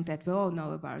thing that we all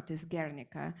know about is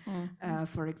Guernica,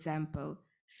 for example.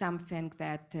 Something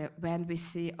that when we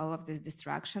see all of this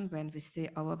destruction, when we see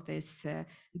all of these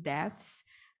deaths,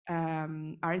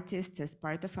 artists as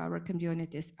part of our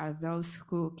communities are those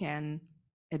who can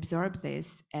absorb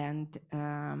this and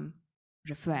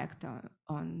reflect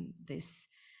on these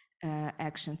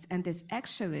actions. And it's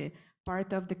actually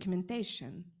part of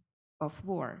documentation of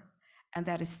war. And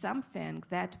that is something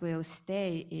that will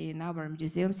stay in our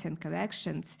museums and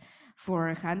collections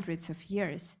for hundreds of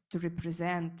years to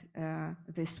represent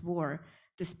this war,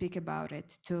 to speak about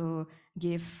it, to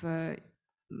give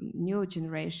new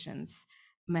generations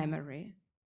memory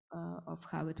of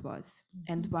how it was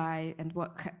and why and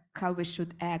how we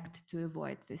should act to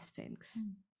avoid these things.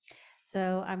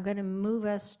 So I'm going to move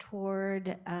us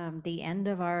toward the end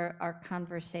of our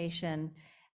conversation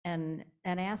and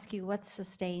ask you what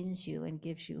sustains you and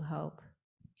gives you hope.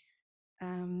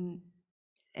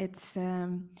 It's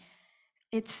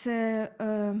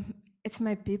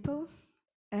my people.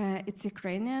 It's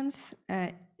Ukrainians.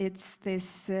 It's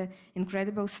these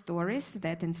incredible stories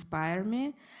that inspire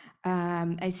me.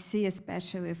 I see,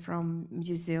 especially from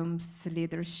museums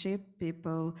leadership,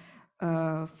 people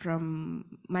from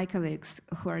my colleagues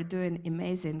who are doing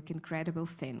amazing, incredible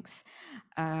things,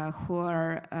 who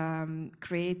are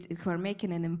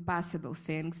making an impossible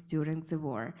things during the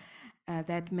war.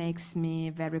 That makes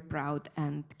me very proud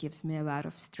and gives me a lot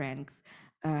of strength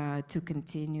to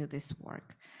continue this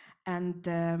work. And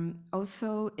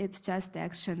also, it's just the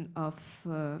action of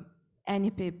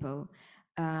any people.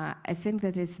 I think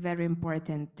that it's very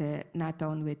important not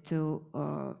only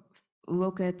to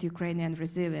look at Ukrainian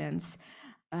resilience,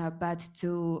 but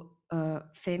to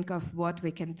think of what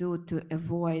we can do to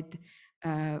avoid,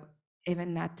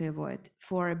 even not to avoid,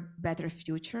 for a better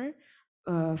future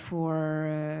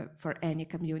for any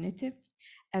community.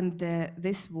 And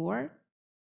this war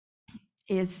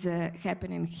is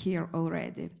happening here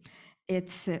already.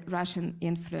 It's Russian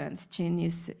influence,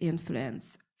 Chinese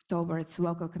influence towards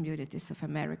local communities of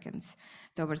Americans,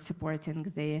 towards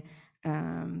supporting the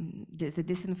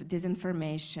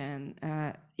disinformation,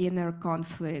 inner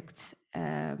conflicts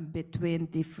between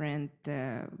different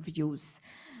views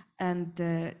and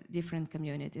different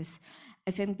communities.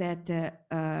 I think that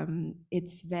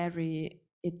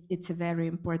it's a very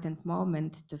important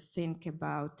moment to think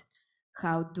about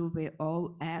how do we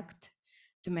all act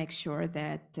to make sure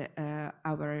that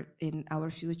in our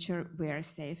future we are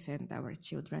safe and our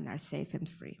children are safe and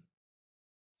free.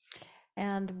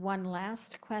 And one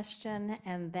last question,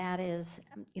 and that is,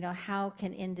 how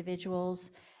can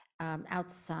individuals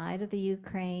outside of the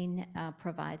Ukraine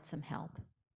provide some help?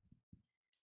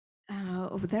 I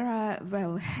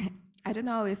don't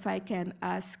know if I can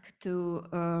ask to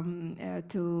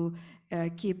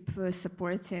keep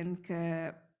supporting,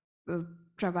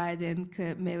 providing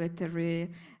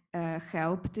military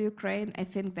help to Ukraine. I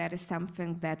think that is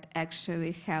something that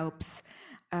actually helps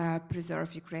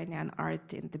preserve Ukrainian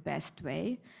art in the best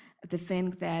way. The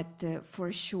thing that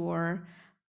for sure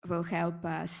will help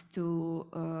us to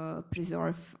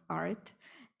preserve art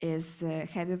is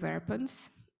heavy weapons.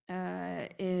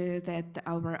 That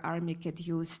our army could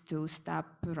use to stop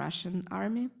Russian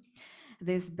army.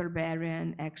 This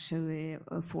barbarian actually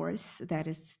force that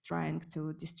is trying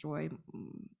to destroy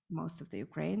most of the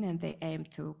Ukraine, and they aim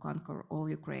to conquer all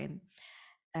Ukraine.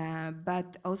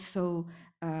 But also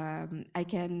I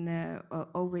can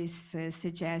always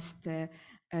suggest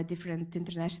different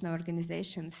international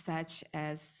organizations such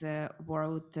as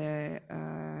World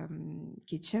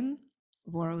Kitchen,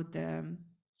 World.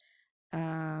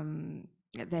 Um,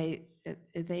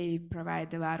 they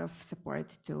provide a lot of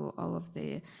support to all of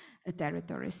the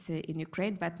territories in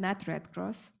Ukraine, but not Red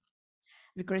Cross,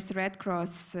 because Red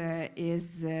Cross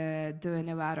is doing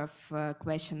a lot of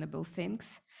questionable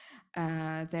things.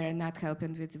 They're not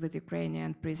helping with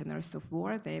Ukrainian prisoners of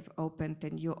war. They've opened a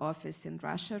new office in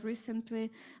Russia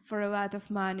recently for a lot of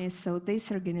money. So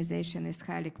this organization is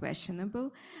highly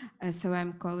questionable. So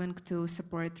I'm calling to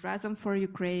support Razum for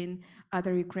Ukraine,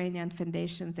 other Ukrainian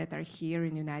foundations that are here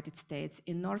in the United States.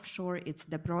 In North Shore, it's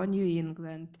Dobro, New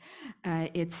England.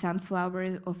 It's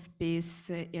Sunflower of Peace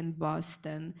in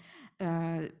Boston.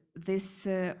 These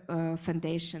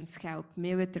foundations help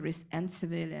militaries and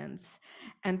civilians.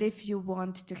 And if you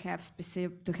want to have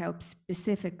to help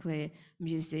specifically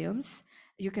museums,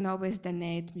 you can always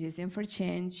donate Museum for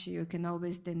Change. You can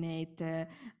always donate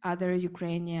other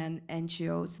Ukrainian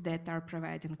NGOs that are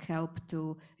providing help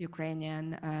to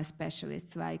Ukrainian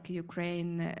specialists, like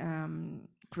Ukraine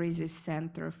Crisis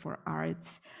Center for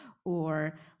Arts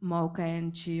or MOCA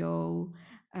NGO.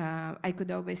 I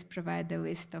could always provide a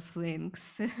list of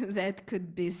links that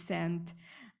could be sent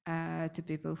to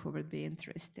people who would be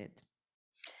interested.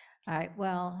 All right,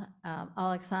 well,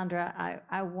 Oleksandra,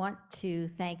 I want to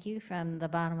thank you from the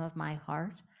bottom of my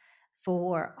heart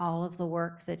for all of the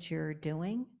work that you're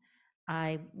doing.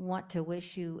 I want to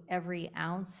wish you every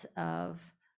ounce of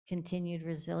continued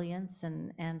resilience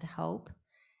and hope.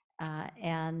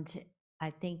 And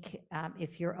I think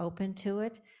if you're open to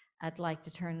it, I'd like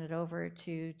to turn it over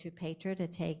to Petra to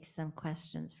take some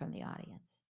questions from the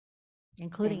audience,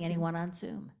 including Thank you. anyone on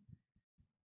Zoom.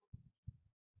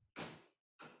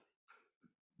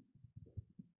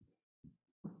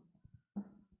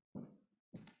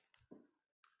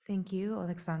 Thank you,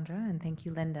 Oleksandra, and thank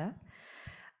you, Lynda.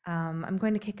 I'm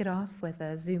going to kick it off with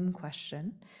a Zoom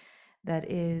question that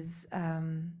is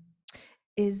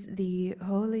the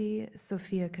Holy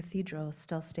Sophia Cathedral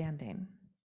still standing?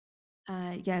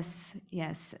 Yes,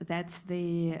 that's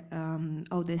the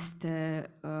oldest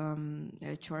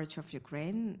church of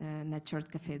Ukraine, not church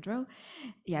cathedral.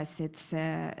 Yes, it's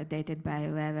dated by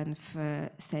 11th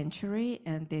century,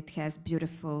 and it has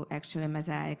beautiful, actually,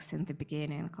 mosaics in the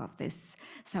beginning of this,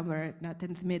 somewhere not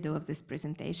in the middle of this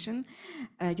presentation.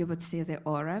 You would see the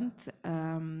Orant.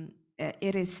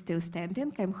 It is still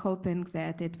standing. I'm hoping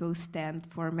that it will stand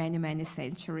for many, many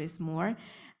centuries more.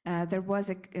 There was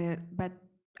but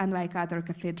unlike other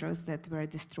cathedrals that were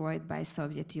destroyed by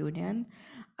Soviet Union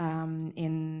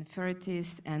in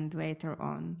 30s and later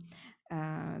on.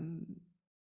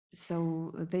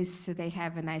 So they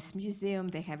have a nice museum,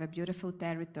 they have a beautiful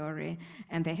territory,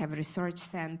 and they have a research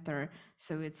center.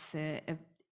 So it's,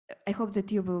 I hope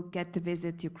that you will get to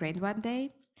visit Ukraine one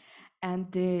day,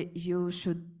 and you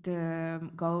should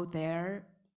go there.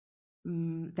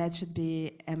 That should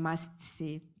be a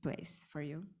must-see place for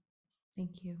you.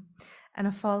 Thank you. And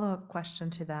a follow-up question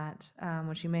to that,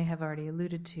 which you may have already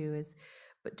alluded to, is,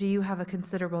 but do you have a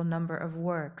considerable number of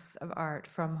works of art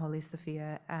from Holy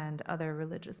Sophia and other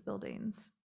religious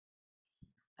buildings?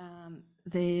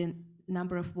 The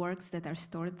number of works that are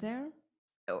stored there?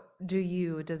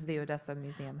 Does the Odesa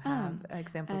Museum have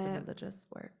examples of religious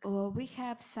work? Well, we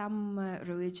have some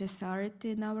religious art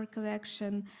in our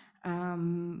collection,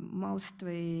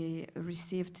 mostly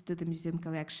received to the museum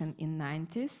collection in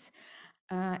 90s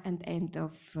and end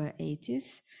of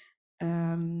 80s.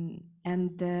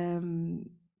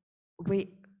 We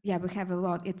have a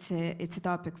lot. It's a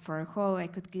topic for a whole. I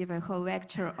could give a whole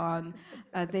lecture on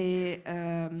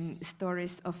the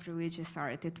stories of religious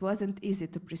art. It wasn't easy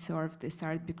to preserve this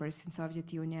art because in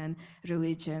Soviet Union,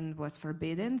 religion was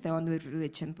forbidden. The only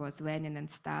religion was Lenin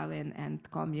and Stalin and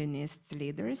communist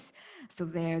leaders. So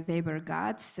they were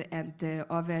gods, and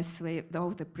obviously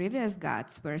all the previous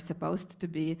gods were supposed to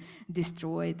be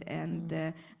destroyed,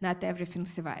 and not everything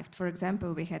survived. For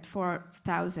example, we had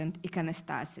 4,000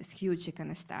 iconostasis, huge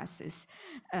iconostasis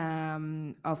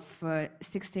of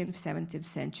 16th, 17th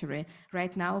century.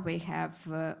 Right now we have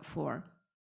four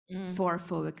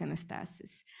full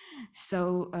iconostasis.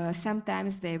 So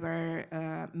sometimes they were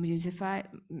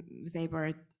they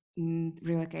were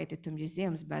relocated to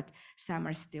museums, but some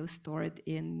are still stored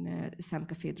in some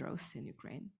cathedrals in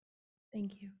Ukraine.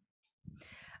 Thank you.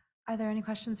 Are there any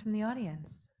questions from the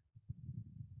audience?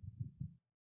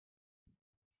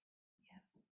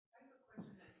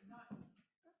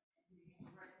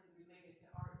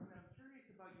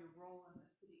 Your role in the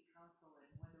city council and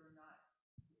whether or not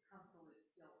the council is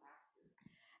still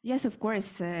Yes, of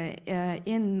course.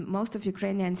 In most of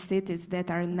Ukrainian cities that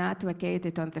are not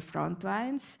located on the front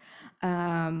lines,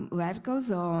 life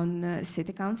goes on.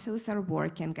 City councils are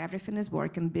working, everything is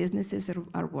working, businesses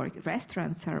are working,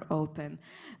 restaurants are open.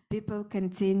 People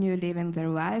continue living their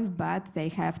life, but they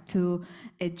have to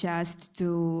adjust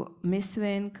to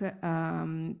mislink,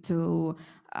 to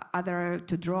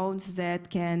drones that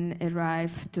can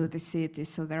arrive to the city.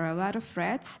 So there are a lot of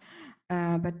threats,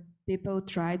 but people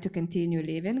try to continue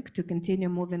living, to continue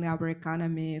moving our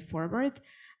economy forward,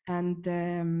 and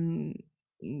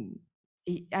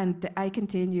I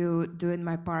continue doing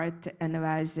my part,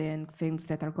 analyzing things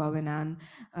that are going on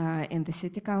in the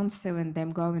city council, and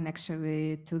I'm going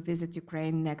actually to visit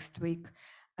Ukraine next week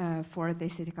for the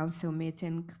city council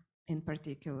meeting in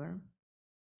particular.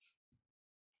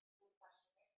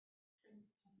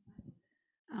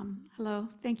 Hello,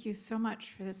 thank you so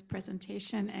much for this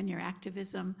presentation and your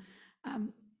activism.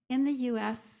 In the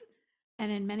US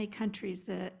and in many countries,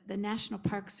 the National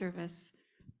Park Service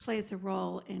plays a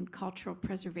role in cultural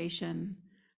preservation.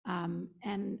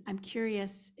 And I'm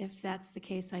curious if that's the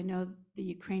case. I know the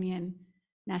Ukrainian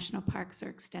national parks are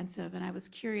extensive, and I was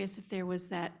curious if there was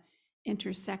that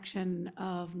intersection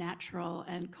of natural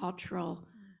and cultural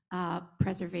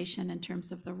preservation in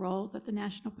terms of the role that the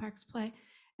national parks play.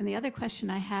 And the other question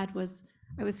I had was,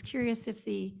 I was curious if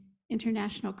the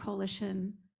International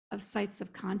Coalition of Sites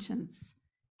of Conscience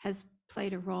has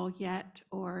played a role yet,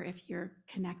 or if you're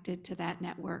connected to that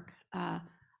network, a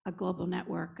global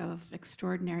network of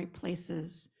extraordinary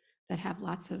places that have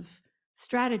lots of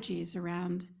strategies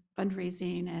around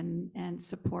fundraising and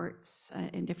supports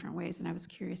in different ways. And I was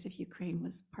curious if Ukraine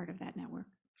was part of that network.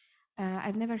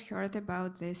 I've never heard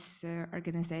about this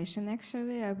organization,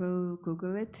 actually. I will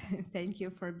Google it. Thank you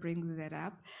for bringing that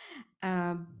up.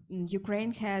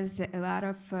 Ukraine has a lot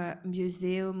of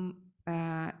museum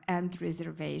and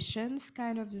reservations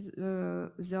kind of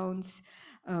zones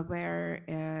where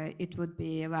it would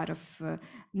be a lot of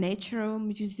natural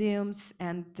museums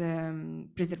and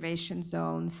preservation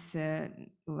zones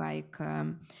like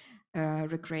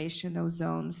recreational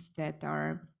zones that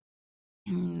are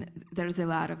there's a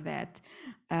lot of that.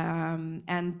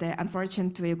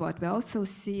 Unfortunately, what we also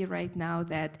see right now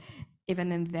that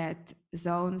even in that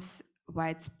zones,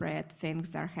 widespread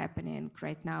things are happening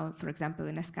right now. For example,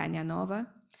 in Askania Nova,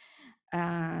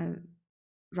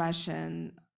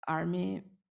 Russian army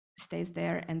stays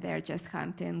there and they're just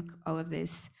hunting all of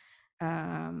these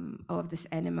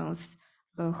animals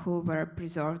who were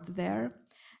preserved there.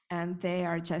 And they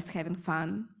are just having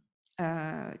fun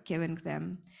killing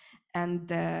them. And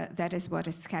that is what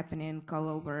is happening all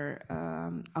over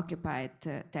occupied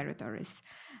territories.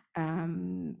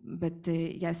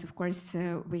 Yes, of course,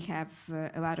 we have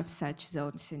a lot of such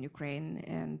zones in Ukraine,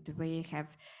 and we have,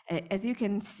 as you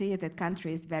can see, the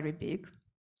country is very big.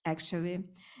 Actually,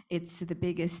 it's the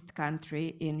biggest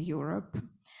country in Europe,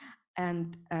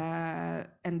 and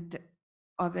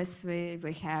obviously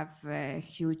we have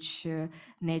huge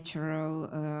natural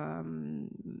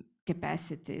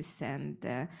capacities, and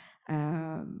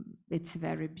it's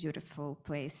very beautiful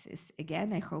places.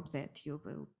 Again, I hope that you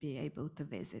will be able to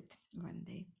visit one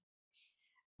day.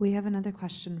 We have another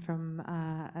question from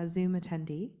a Zoom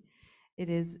attendee. It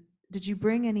is, did you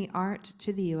bring any art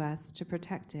to the US to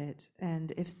protect it?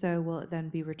 And if so, will it then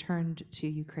be returned to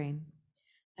Ukraine?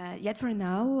 Yet for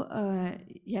now,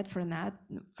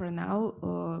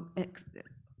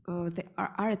 the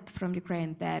art from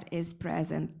Ukraine that is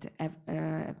present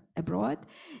abroad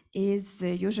is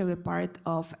usually part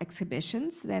of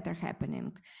exhibitions that are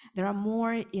happening. There are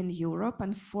more in Europe.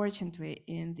 Unfortunately,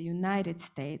 in the United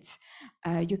States,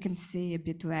 you can see a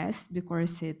bit less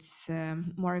because it's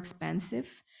more expensive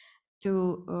to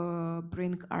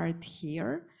bring art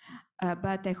here.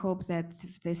 But I hope that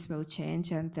this will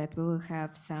change and that we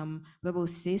will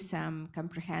see some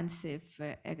comprehensive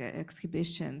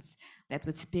exhibitions that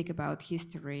would speak about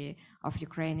history of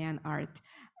Ukrainian art.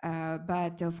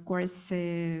 But of course,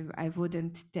 I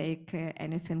wouldn't take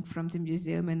anything from the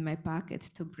museum in my pocket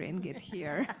to bring it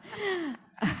here.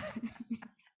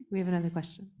 We have another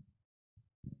question.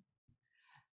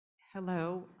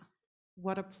 Hello,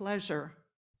 what a pleasure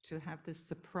to have this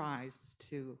surprise,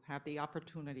 to have the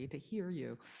opportunity to hear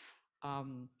you.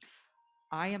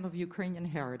 I am of Ukrainian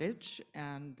heritage,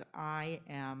 and I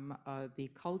am the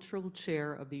cultural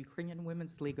chair of the Ukrainian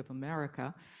Women's League of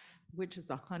America, which is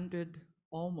 100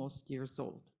 almost years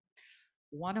old.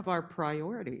 One of our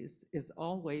priorities is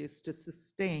always to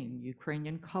sustain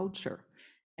Ukrainian culture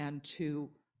and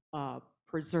to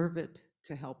preserve it,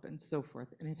 to help and so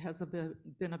forth. And it has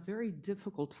been a very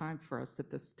difficult time for us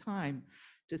at this time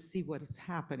to see what is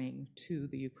happening to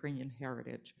the Ukrainian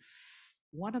heritage.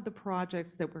 One of the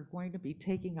projects that we're going to be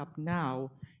taking up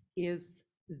now is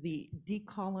the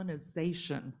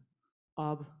decolonization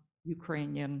of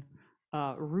Ukrainian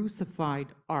Russified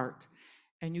art.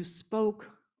 And you spoke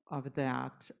of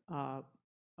that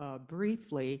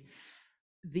briefly.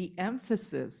 The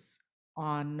emphasis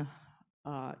on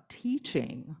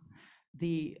teaching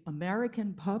the American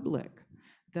public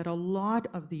that a lot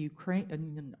of the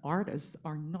Ukrainian artists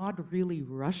are not really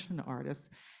Russian artists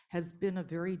has been a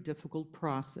very difficult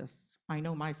process. I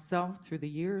know myself through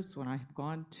the years when I have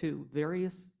gone to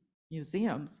various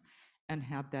museums and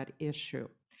had that issue.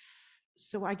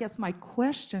 So I guess my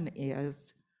question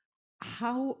is,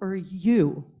 how are you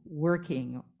working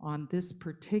on this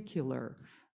particular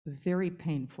very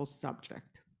painful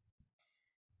subject?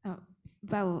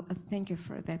 Well, thank you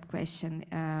for that question.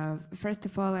 First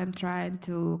of all, I'm trying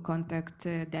to contact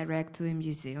directly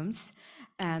museums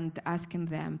and asking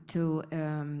them to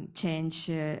change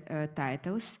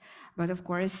titles. But of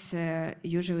course,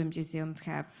 usually museums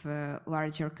have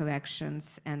larger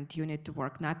collections, and you need to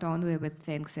work not only with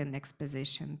things in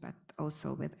exposition, but also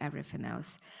with everything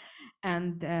else.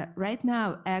 And right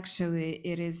now, actually,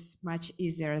 it is much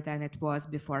easier than it was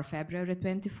before February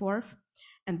 24th.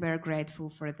 And we're grateful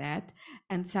for that.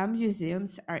 And some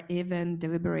museums are even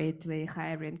deliberately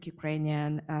hiring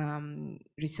Ukrainian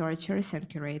researchers and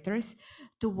curators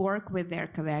to work with their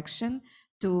collection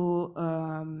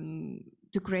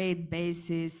to create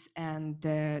bases and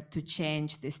to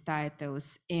change these titles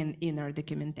in inner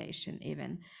documentation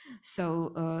even.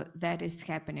 So that is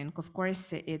happening. Of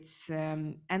course, it's,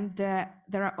 and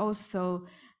there are also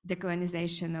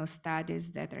decolonizational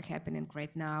studies that are happening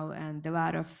right now, and a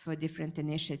lot of different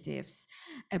initiatives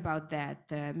about that.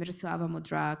 Miroslava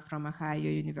Mudrak from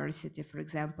Ohio University, for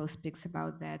example, speaks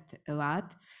about that a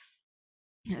lot.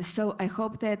 So I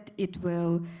hope that it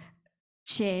will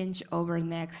change over the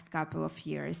next couple of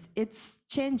years. It's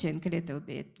changing a little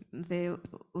bit. The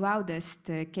loudest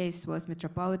case was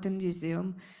Metropolitan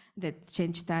Museum that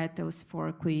changed titles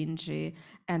for Queenji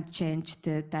and changed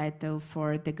the title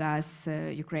for the Degas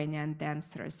Ukrainian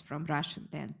dancers from Russian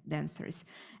dancers,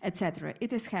 etc.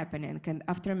 It is happening, and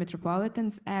after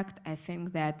Metropolitans Act, I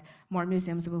think that more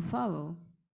museums will follow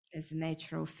as a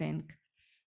natural thing.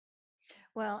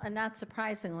 Well, and not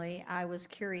surprisingly, I was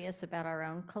curious about our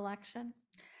own collection.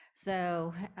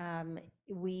 So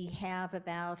we have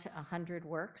about 100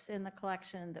 works in the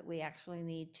collection that we actually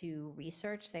need to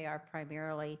research. They are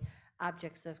primarily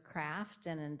objects of craft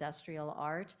and industrial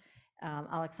art.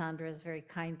 Oleksandra has very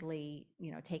kindly,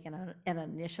 taken an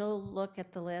initial look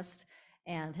at the list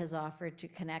and has offered to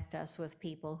connect us with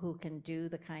people who can do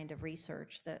the kind of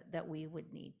research that we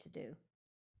would need to do.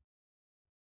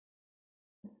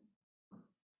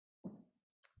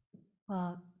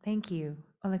 Well, thank you,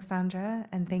 Oleksandra,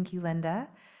 and thank you, Lynda.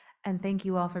 And thank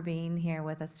you all for being here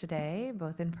with us today,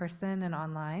 both in person and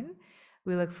online.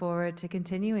 We look forward to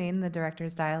continuing the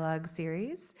Director's Dialogue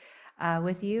series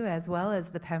with you, as well as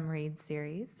the PEM Read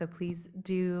series. So please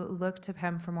do look to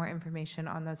PEM for more information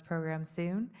on those programs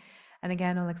soon. And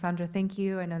again, Oleksandra, thank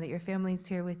you. I know that your family's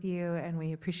here with you, and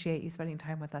we appreciate you spending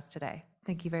time with us today.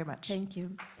 Thank you very much. Thank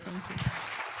you. Thank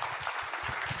you.